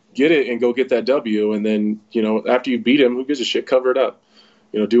it, and go get that W, and then after you beat him, who gives a shit? Cover it up.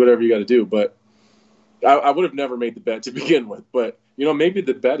 Do whatever you got to do. But I would have never made the bet to begin with. But maybe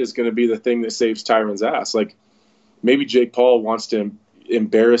the bet is going to be the thing that saves Tyron's ass. Like maybe Jake Paul wants to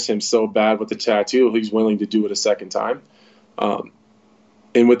embarrass him so bad with the tattoo, he's willing to do it a second time.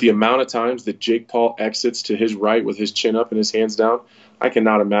 And with the amount of times that Jake Paul exits to his right with his chin up and his hands down, I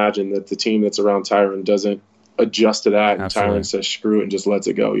cannot imagine that the team that's around Tyron doesn't adjust to that. And Absolutely. Tyron says screw it and just lets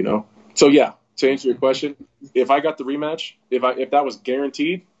it go. So yeah, to answer your question, if I got the rematch, if that was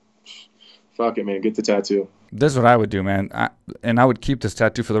guaranteed, fuck it, man, get the tattoo. This is what I would do, man. I would keep this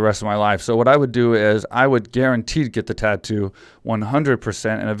tattoo for the rest of my life. So what I would do is I would guaranteed get the tattoo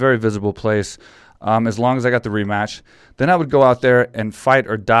 100% in a very visible place, as long as I got the rematch. Then I would go out there and fight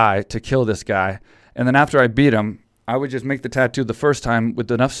or die to kill this guy. And then after I beat him, I would just make the tattoo the first time with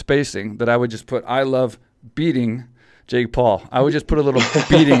enough spacing that I would just put "I love beating Jake Paul." I would just put a little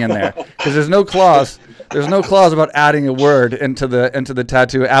beating in there because there's no clause. There's no clause about adding a word into the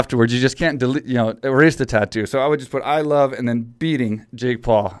tattoo afterwards. You just can't delete, erase the tattoo. So I would just put "I love" and then beating Jake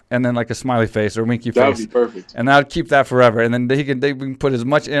Paul, and then like a smiley face or a winky face. That would be perfect. And I would keep that forever. And then they can put as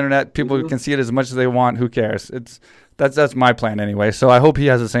much internet. People can see it as much as they want. Who cares? That's my plan anyway. So I hope he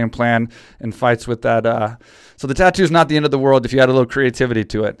has the same plan and fights with that. So the tattoo is not the end of the world if you add a little creativity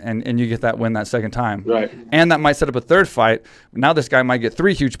to it and you get that win that second time. Right. And that might set up a third fight. Now this guy might get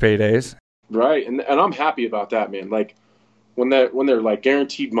 3 huge paydays. Right. And I'm happy about that, man. Like when their like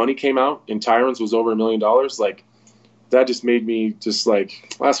guaranteed money came out and Tyron's was over $1 million, like that just made me just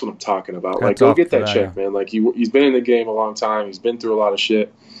like, that's what I'm talking about. Like, go get that check, man. Like he's been in the game a long time. He's been through a lot of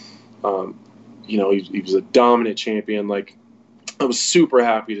shit. He was a dominant champion. Like, I was super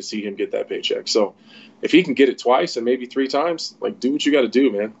happy to see him get that paycheck. So if he can get it twice and maybe 3 times, like, do what you got to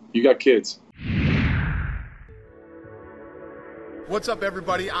do, man. You got kids. What's up,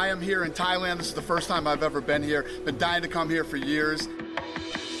 everybody? I am here in Thailand. This is the first time I've ever been here. Been dying to come here for years.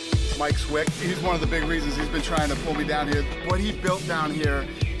 Mike Swick, he's one of the big reasons he's been trying to pull me down here. What he built down here,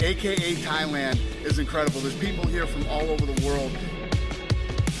 AKA Thailand, is incredible. There's people here from all over the world.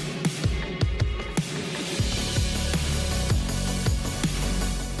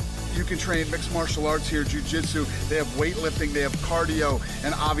 You can train mixed martial arts here, jiu-jitsu. They have weightlifting, they have cardio,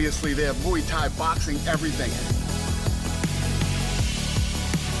 and obviously they have Muay Thai, boxing, everything.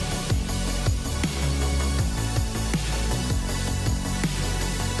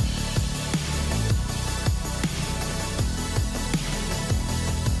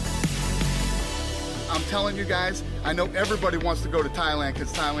 I'm telling you guys, I know everybody wants to go to Thailand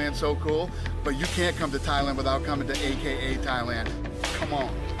because Thailand's so cool, but you can't come to Thailand without coming to AKA Thailand. Come on.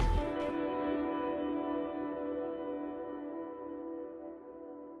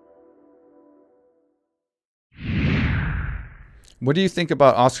 What do you think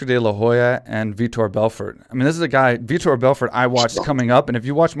about Oscar De La Hoya and Vitor Belfort? I mean, this is a guy, Vitor Belfort, I watched coming up. And if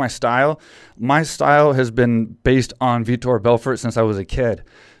you watch my style has been based on Vitor Belfort since I was a kid,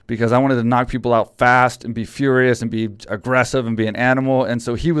 because I wanted to knock people out fast and be furious and be aggressive and be an animal. And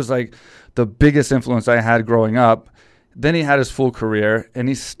so he was like the biggest influence I had growing up. Then he had his full career, and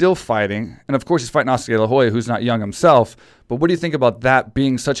he's still fighting. And, of course, he's fighting Oscar De La Hoya, who's not young himself. But what do you think about that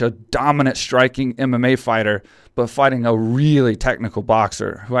being such a dominant, striking MMA fighter, but fighting a really technical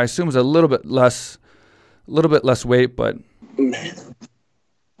boxer, who I assume is a little bit less weight, but...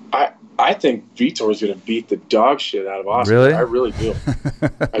 I think Vitor is going to beat the dog shit out of Oscar. Really? I really do.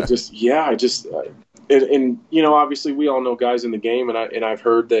 And obviously we all know guys in the game, and I've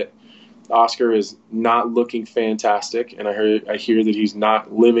heard that Oscar is not looking fantastic, and I hear that he's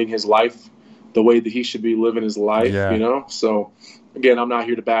not living his life the way that he should be living his life. Yeah. So again, I'm not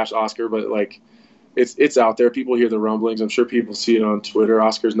here to bash Oscar, but like it's out there. People hear the rumblings. I'm sure people see it on Twitter.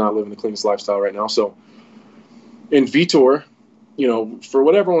 Oscar's not living the cleanest lifestyle right now. So in Vitor, for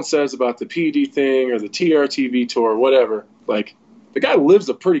what everyone says about the PED thing or the TRT Vitor or whatever, like the guy lives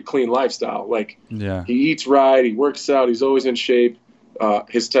a pretty clean lifestyle. Like he eats right, he works out, he's always in shape.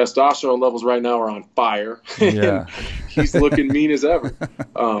 His testosterone levels right now are on fire. Yeah. He's looking mean as ever.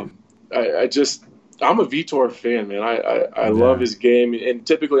 I'm a Vitor fan, man. I love his game. And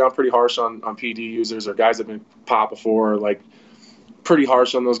typically I'm pretty harsh on PD users or guys that have been popped before, like pretty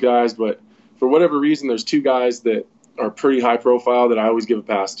harsh on those guys. But for whatever reason, there's two guys that are pretty high profile that I always give a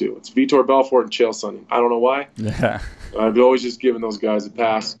pass to. It's Vitor Belfort and Chael Sonnen. I don't know why. Yeah. I've always just given those guys a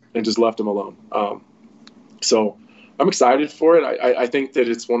pass and just left them alone. So I'm excited for it. I think that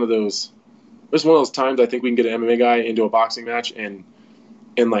it's one of those times I think we can get an MMA guy into a boxing match and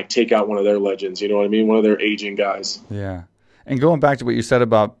like take out one of their legends. You know what I mean? One of their aging guys. Yeah. And going back to what you said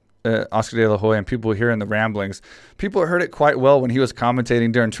about Oscar De La Hoya and people hearing the ramblings, people heard it quite well when he was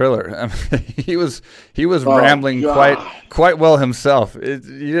commentating during Triller. I mean, he was rambling quite well himself. You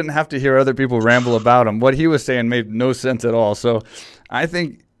didn't have to hear other people ramble about him. What he was saying made no sense at all. So I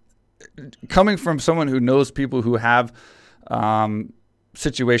think coming from someone who knows people who have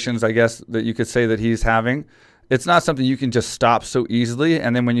situations, I guess, that you could say that he's having, it's not something you can just stop so easily.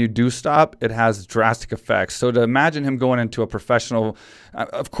 And then when you do stop, it has drastic effects. So to imagine him going into a professional,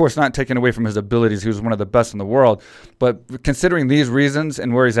 of course, not taking away from his abilities, he was one of the best in the world, but considering these reasons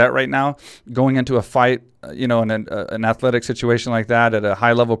and where he's at right now, going into a fight, in an athletic situation like that, at a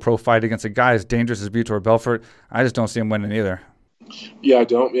high-level pro fight against a guy as dangerous as Vitor Belfort, I just don't see him winning either. Yeah, I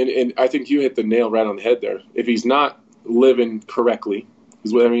don't. And I think you hit the nail right on the head there. If he's not living correctly,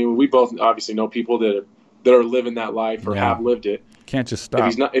 because, I mean, we both obviously know people that are living that life or have lived it. Can't just stop. If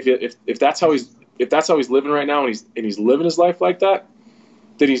he's not, if that's how he's living right now, and he's living his life like that,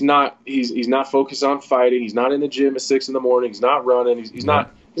 then he's not focused on fighting. He's not in the gym at 6 a.m. He's not running. He's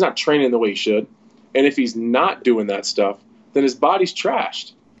not training the way he should. And if he's not doing that stuff, then his body's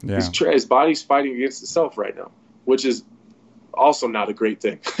trashed. Yeah. His body's fighting against itself right now, which is also not a great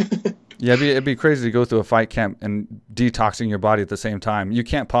thing. Yeah, it'd be crazy to go through a fight camp and detoxing your body at the same time. You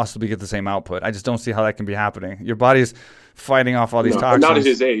can't possibly get the same output. I just don't see how that can be happening. Your body's fighting off all these toxins. Not at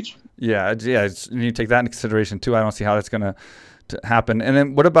his age. Yeah. You take that into consideration too. I don't see how that's going to happen. And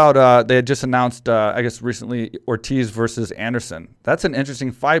then what about they had just announced, I guess recently, Ortiz versus Anderson. That's an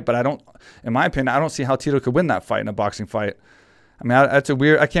interesting fight, but in my opinion, I don't see how Tito could win that fight in a boxing fight. I mean, that's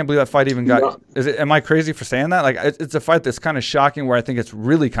I can't believe that fight even got. Am I crazy for saying that? Like, it's a fight that's kind of shocking. Where I think it's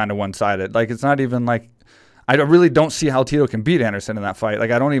really kind of one-sided. Like, it's not even like I really don't see how Tito can beat Anderson in that fight.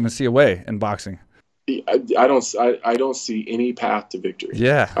 Like, I don't even see a way in boxing. I don't see any path to victory.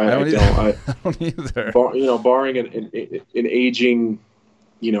 Yeah, I don't either. Barring an aging,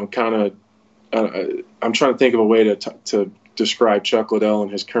 kind of. I'm trying to think of a way to describe Chuck Liddell in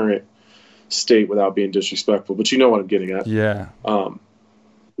his current state without being disrespectful, but you know what I'm getting at. Yeah. Who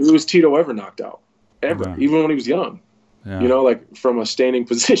was Tito ever knocked out? Ever, even when he was young. Yeah. Like from a standing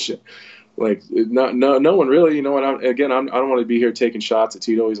position. Like no one really. You know what? I don't want to be here taking shots at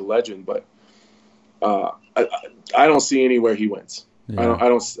Tito. He's a legend, but I don't see anywhere he wins. Yeah.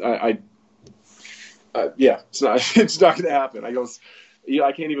 It's not going to happen. I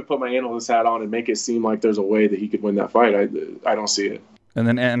can't even put my analyst hat on and make it seem like there's a way that he could win that fight. I don't see it. And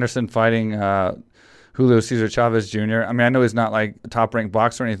then Anderson fighting Julio Cesar Chavez Jr. I mean, I know he's not like a top-ranked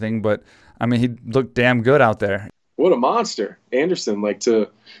boxer or anything, but I mean, he looked damn good out there. What a monster, Anderson! Like to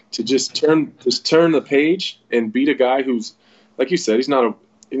just turn the page and beat a guy who's, like you said, he's not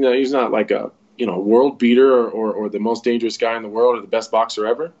like a world beater or the most dangerous guy in the world or the best boxer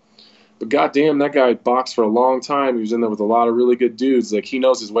ever. But goddamn, that guy boxed for a long time. He was in there with a lot of really good dudes. Like, he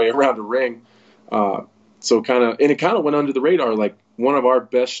knows his way around a ring. So it kind of went under the radar. Like, one of our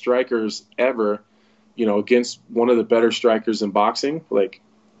best strikers ever, against one of the better strikers in boxing. Like,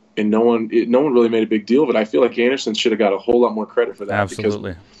 and no one really made a big deal. But I feel like Anderson should have got a whole lot more credit for that.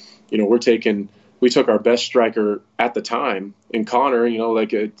 Absolutely. Because, we took our best striker at the time in Conor. At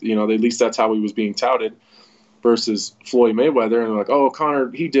least that's how he was being touted. Versus Floyd Mayweather, and like, oh,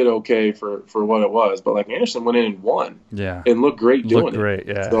 Conor, he did okay for what it was, but like Anderson went in and won, and looked great doing it.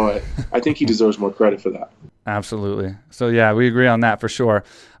 Yeah. So I think he deserves more credit for that. Absolutely. So yeah, we agree on that for sure.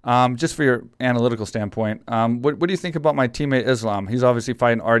 Just for your analytical standpoint, what do you think about my teammate Islam? He's obviously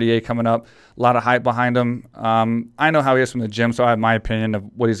fighting RDA coming up. A lot of hype behind him. I know how he is from the gym, so I have my opinion of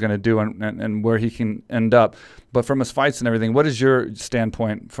what he's going to do and where he can end up. But from his fights and everything, what is your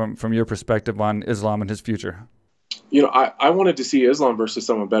standpoint from your perspective on Islam and his future? I wanted to see Islam versus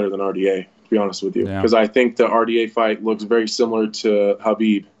someone better than RDA, to be honest with you, because I think the RDA fight looks very similar to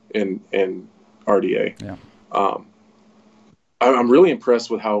Khabib and RDA. Yeah. I'm really impressed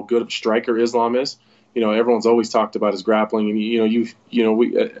with how good of a striker Islam is. Everyone's always talked about his grappling, and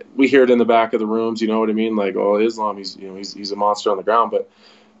we hear it in the back of the rooms. You know what I mean? Like, oh, Islam, he's a monster on the ground, but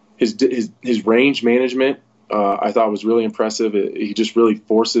his range management, I thought was really impressive. He just really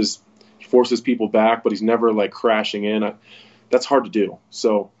forces people back, but he's never like crashing in. That's hard to do.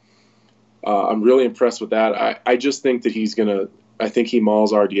 So I'm really impressed with that. I just think that I think he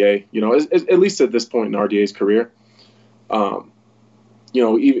mauls RDA, at least at this point in RDA's career.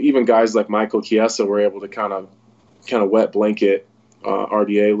 Even guys like Michael Chiesa were able to kind of wet blanket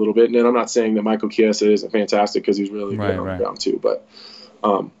RDA a little bit. And I'm not saying that Michael Chiesa isn't fantastic, because he's really good on the ground too. But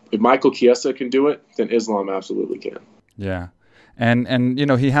if Michael Chiesa can do it, then Islam absolutely can. Yeah. And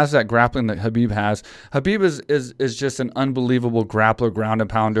he has that grappling that Khabib has. Khabib is just an unbelievable grappler, ground and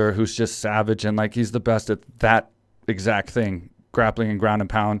pounder, who's just savage, and like he's the best at that exact thing, grappling and ground and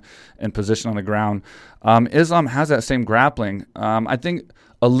pound and position on the ground. Islam has that same grappling. I think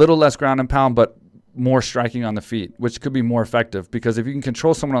a little less ground and pound, but more striking on the feet, which could be more effective, because if you can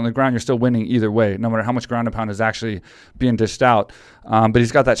control someone on the ground, you're still winning either way, no matter how much ground and pound is actually being dished out. But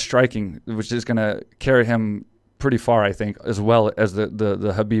he's got that striking, which is going to carry him pretty far, I think, as well as the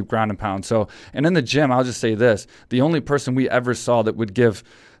Khabib ground and pound. So, and in the gym, I'll just say this, the only person we ever saw that would give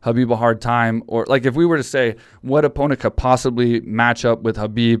Khabib a hard time, or like if we were to say what opponent could possibly match up with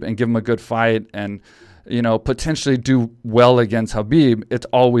Khabib and give him a good fight and potentially do well against Khabib, it's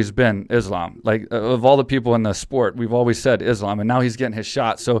always been Islam. Like of all the people in the sport, we've always said Islam, and now he's getting his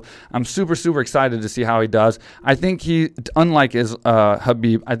shot. So I'm super, super excited to see how he does. I think unlike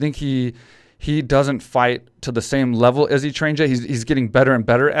Khabib, I think he doesn't fight to the same level as he trains at. He's getting better and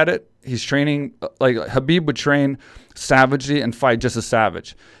better at it. He's training, like Khabib would train savagely and fight just as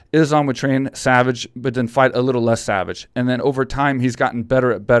savage. Islam would train savage, but then fight a little less savage. And then over time, he's gotten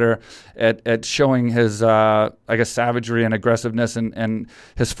better at showing his, savagery and aggressiveness and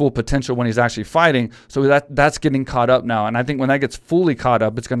his full potential when he's actually fighting. So that's getting caught up now. And I think when that gets fully caught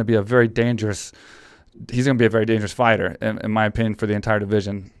up, he's going to be a very dangerous fighter, in my opinion, for the entire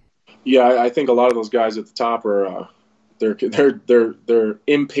division. Yeah, I think a lot of those guys at the top are they're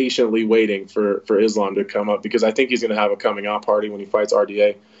impatiently waiting for Islam to come up, because I think he's going to have a coming out party when he fights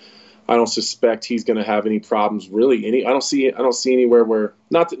RDA. I don't suspect he's going to have any problems really. I don't see anywhere where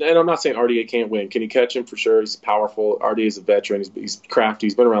and I'm not saying RDA can't win. Can he catch him? For sure. He's powerful. RDA is a veteran. He's crafty.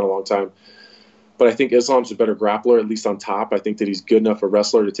 He's been around a long time. But I think Islam's a better grappler, at least on top. I think that he's good enough a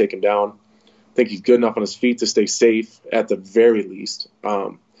wrestler to take him down. I think he's good enough on his feet to stay safe at the very least.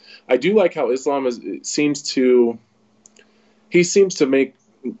 I do like how Islam seems to make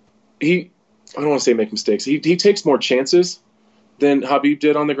I don't want to say make mistakes. He takes more chances than Khabib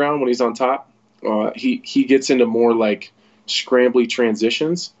did on the ground when he's on top. He gets into more like scrambly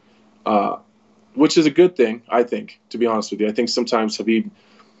transitions, which is a good thing, I think, to be honest with you. I think sometimes Khabib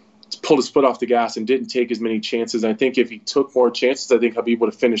pulled his foot off the gas and didn't take as many chances. I think if he took more chances, I think Khabib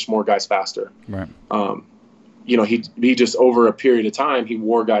would have finished more guys faster. Right. He just, over a period of time, he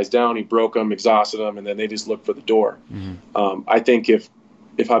wore guys down, he broke them, exhausted them, and then they just looked for the door. Mm-hmm. I think if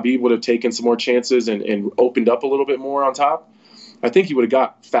Khabib would have taken some more chances and opened up a little bit more on top, I think he would have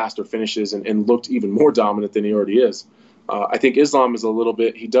got faster finishes and looked even more dominant than he already is. I think Islam is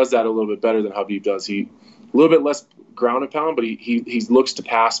he does that a little bit better than Khabib does. He a little bit less ground and pound, but he looks to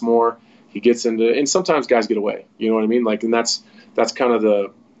pass more. He gets into, and sometimes guys get away. You know what I mean? Like, and that's kind of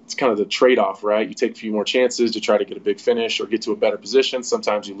the trade-off, right? You take a few more chances to try to get a big finish or get to a better position.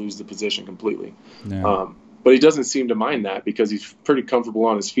 Sometimes you lose the position completely. Yeah. But he doesn't seem to mind that, because he's pretty comfortable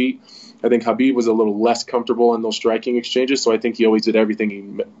on his feet. I think Khabib was a little less comfortable in those striking exchanges, so I think he always did everything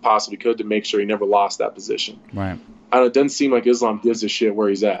he possibly could to make sure he never lost that position. Right. It doesn't seem like Islam gives a shit where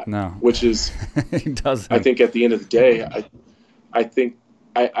he's at. No. Which is, he doesn't. I think at the end of the day, I think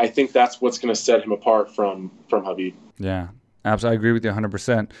that's what's going to set him apart from Khabib. Yeah, absolutely. I agree with you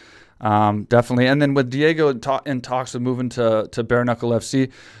 100%. Definitely. And then with Diego in talks of moving to Bare Knuckle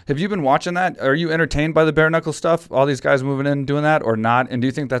FC, have you been watching that? Are you entertained by the Bare Knuckle stuff? All these guys moving in and doing that, or not? And do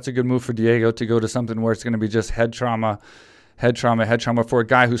you think that's a good move for Diego to go to something where it's going to be just head trauma for a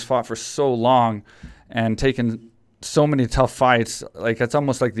guy who's fought for so long and taken so many tough fights? Like, it's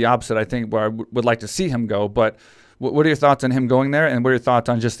almost like the opposite, I think, where I would like to see him go. But what are your thoughts on him going there? And what are your thoughts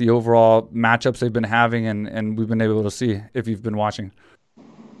on just the overall matchups they've been having and we've been able to see if you've been watching?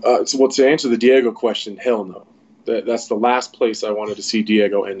 So to answer the Diego question, hell no. That's the last place I wanted to see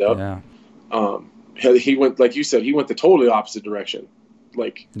Diego end up. Yeah. He went, like you said, he went the totally opposite direction.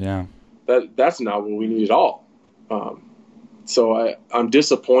 Like, yeah, that's not what we need at all. So I'm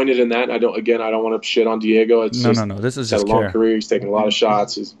disappointed in that. I don't want to shit on Diego. No. This is just had a long career. He's taken a lot of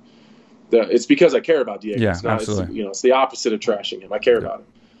shots. It's because I care about Diego. Yeah, it's not, absolutely. It's the opposite of trashing him. I care about him.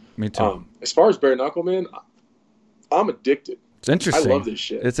 Me too. As far as Bare Knuckle, man, I'm addicted. It's interesting. I love this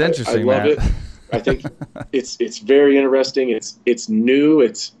shit. It's interesting. I love it. I think it's very interesting. It's new.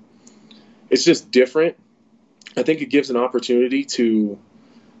 It's just different. I think it gives an opportunity to,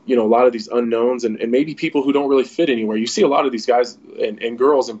 a lot of these unknowns and maybe people who don't really fit anywhere. You see a lot of these guys and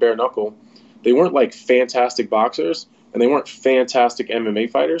girls in bare knuckle. They weren't like fantastic boxers and they weren't fantastic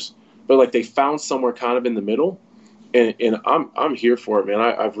MMA fighters, but like they found somewhere kind of in the middle. And I'm here for it, man.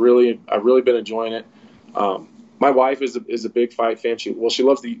 I've really been enjoying it. My wife is a big fight fan. She loves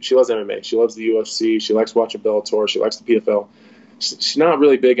MMA. She loves the UFC. She likes watching Bellator. She likes the PFL. She's not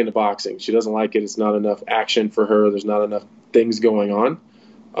really big into boxing. She doesn't like it. It's not enough action for her. There's not enough things going on.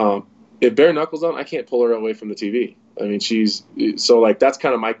 If bare knuckles on, I can't pull her away from the TV. I mean, that's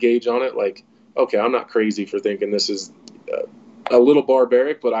kind of my gauge on it. Like, okay, I'm not crazy for thinking this is a little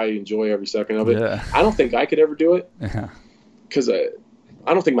barbaric, but I enjoy every second of it. Yeah. I don't think I could ever do it because I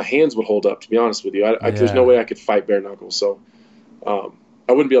don't think my hands would hold up, to be honest with you. There's no way I could fight bare knuckles. So I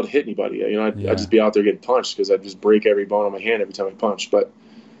wouldn't be able to hit anybody. I'd just be out there getting punched because I'd just break every bone on my hand every time I punch. But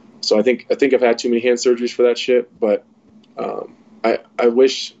so I think I've had too many hand surgeries for that shit. But I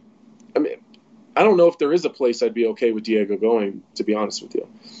wish. I mean, I don't know if there is a place I'd be okay with Diego going, to be honest with you,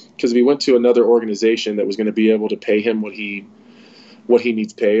 because if he went to another organization that was going to be able to pay him what he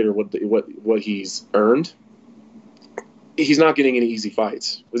needs paid or what he's earned, he's not getting any easy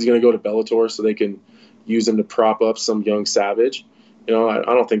fights. Is he going to go to Bellator so they can use him to prop up some young savage? I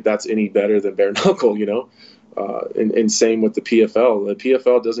don't think that's any better than bare knuckle. And same with the PFL. The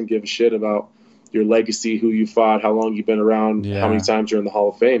PFL doesn't give a shit about your legacy, who you fought, how long you've been around, how many times you're in the Hall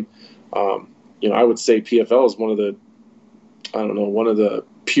of Fame. I would say PFL is one of the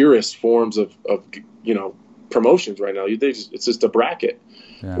purest forms of promotions right now. It's just a bracket.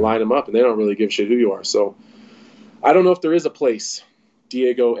 Line them up, and they don't really give a shit who you are. So I don't know if there is a place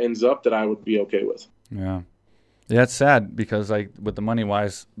Diego ends up that I would be okay with. Yeah, it's sad because like with the money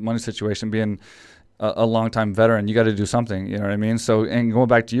situation, being a longtime veteran, you got to do something. You know what I mean? So, and going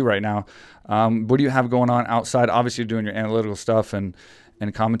back to you right now, what do you have going on outside? Obviously, you're doing your analytical stuff and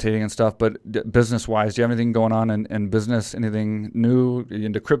commentating and stuff, but business-wise, do you have anything going on in business? Anything new? Are you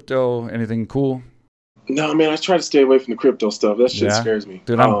into crypto? Anything cool? No, man, I try to stay away from the crypto stuff. That shit scares me.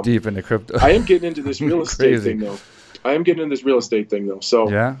 Dude, I'm deep into crypto. I am getting into this real estate thing, though. So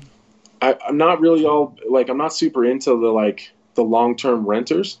yeah, I'm not really I'm not super into the long-term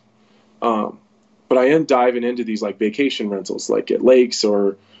renters. But I am diving into these like vacation rentals, like at lakes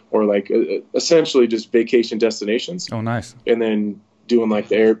or essentially just vacation destinations. Oh, nice. And then doing the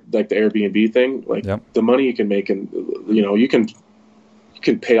Airbnb thing, the money you can make, and you can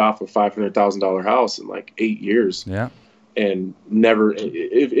pay off a $500,000 house in like 8 years. Yeah. And never,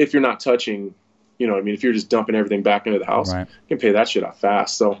 if you're not touching, if you're just dumping everything back into the house, you can pay that shit off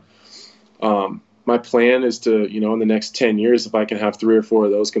fast. So, my plan is to, in the next 10 years, if I can have 3 or 4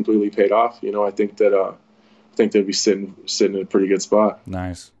 of those completely paid off, I think they'd be sitting in a pretty good spot.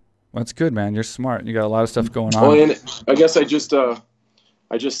 Nice. Well, that's good, man. You're smart. You got a lot of stuff going on. Well, and I guess I just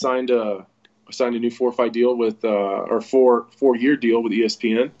signed a new 4-fight deal with, or 4-year deal with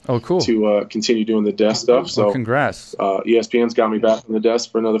ESPN. Oh, cool. To continue doing the desk stuff. So congrats. ESPN's got me back on the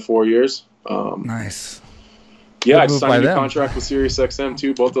desk for another 4 years. Nice. Yeah, I signed a new contract with SiriusXM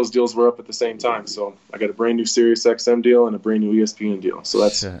too. Both those deals were up at the same time, so I got a brand new SiriusXM deal and a brand new ESPN deal. So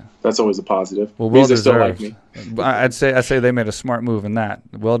that's always a positive. Well deserved. They still like me. I'd say they made a smart move in that.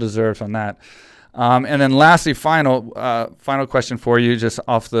 Well deserved on that. And then lastly, final question for you, just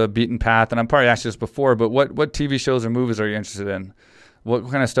off the beaten path. And I've probably asked you this before, but what TV shows or movies are you interested in? What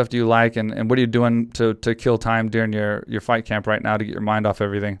kind of stuff do you like, and what are you doing to kill time during your fight camp right now to get your mind off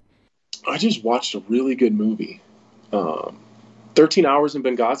everything? I just watched a really good movie. 13 Hours in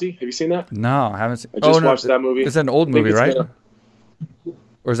Benghazi. Have you seen that? No, I haven't seen. I just watched that movie. It's an old movie, right?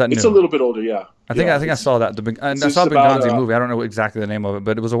 Or is that new? It's a little bit older, yeah. I think I saw that. I saw the Benghazi movie. I don't know exactly the name of it,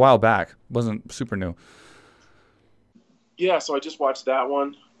 but it was a while back. It wasn't super new. Yeah, so I just watched that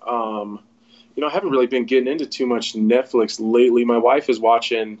one. I haven't really been getting into too much Netflix lately. My wife is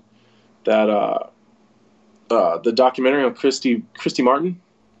watching that the documentary on Christy Martin.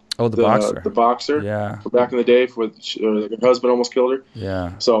 Oh, the boxer. The boxer. Yeah. Back in the day, her husband almost killed her.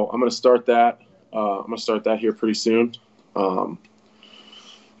 Yeah. So I'm going to start that. Here pretty soon.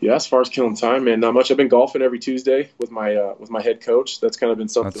 As far as killing time, man, not much. I've been golfing every Tuesday with my head coach. That's kind of been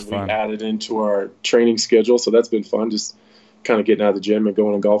something we added into our training schedule. So that's been fun, just kind of getting out of the gym and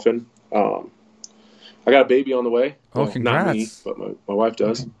going and golfing. I got a baby on the way. Oh, congrats. Not me, but my wife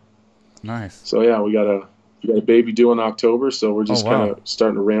does. Nice. So yeah, we got a baby due in October, so we're just kind of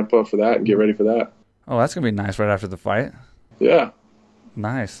starting to ramp up for that and get ready for that. Oh, that's going to be nice right after the fight. Yeah.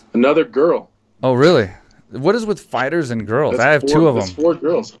 Nice. Another girl. Oh, really? What is with fighters and girls? I have 2 of them. That's 4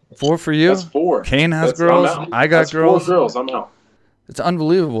 girls. 4 for you? That's 4. Kane has girls. I got girls. 4 girls. I'm out. It's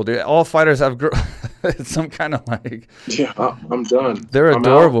unbelievable, dude. All fighters have girls. It's some kind of like, Yeah, I'm done. they're I'm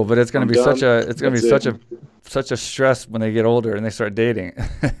adorable, out. but it's going I'm to be done. such a stress when they get older and they start dating.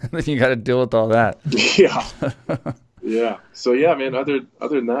 Then you got to deal with all that. Yeah. Yeah. So yeah, man, other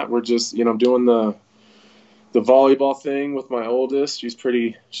than that, we're just, I'm doing the volleyball thing with my oldest. She's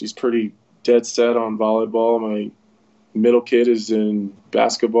pretty dead set on volleyball. My middle kid is in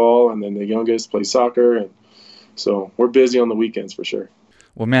basketball, and then the youngest plays soccer, and so we're busy on the weekends for sure.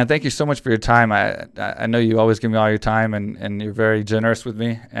 Well, man, thank you so much for your time. I know you always give me all your time, and you're very generous with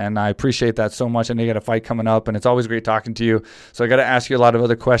me, and I appreciate that so much. I know you got a fight coming up, and it's always great talking to you. So I got to ask you a lot of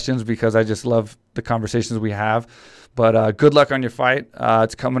other questions because I just love the conversations we have. But good luck on your fight.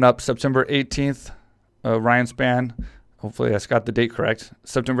 It's coming up September 18th, Ryan Spann. Hopefully I got the date correct.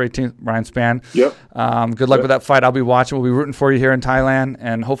 September 18th, Ryan Spann. Yep. Good luck with that fight. I'll be watching. We'll be rooting for you here in Thailand.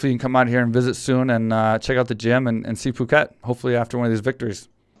 And hopefully you can come out here and visit soon and check out the gym and see Phuket, hopefully after one of these victories.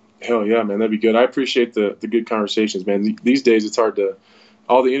 Hell yeah, man. That'd be good. I appreciate the good conversations, man. These days it's hard to –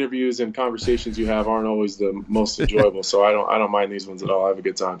 all the interviews and conversations you have aren't always the most enjoyable. So I don't mind these ones at all. I have a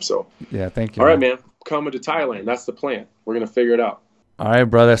good time. So yeah, thank you. All right, man. Coming to Thailand. That's the plan. We're going to figure it out. All right,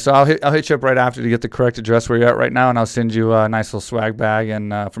 brother. So I'll hit you up right after to get the correct address where you're at right now, and I'll send you a nice little swag bag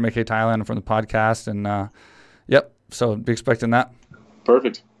and from AK Thailand and from the podcast. And yep, so be expecting that.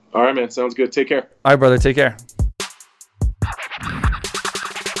 Perfect. All right, man. Sounds good. Take care. All right, brother. Take care.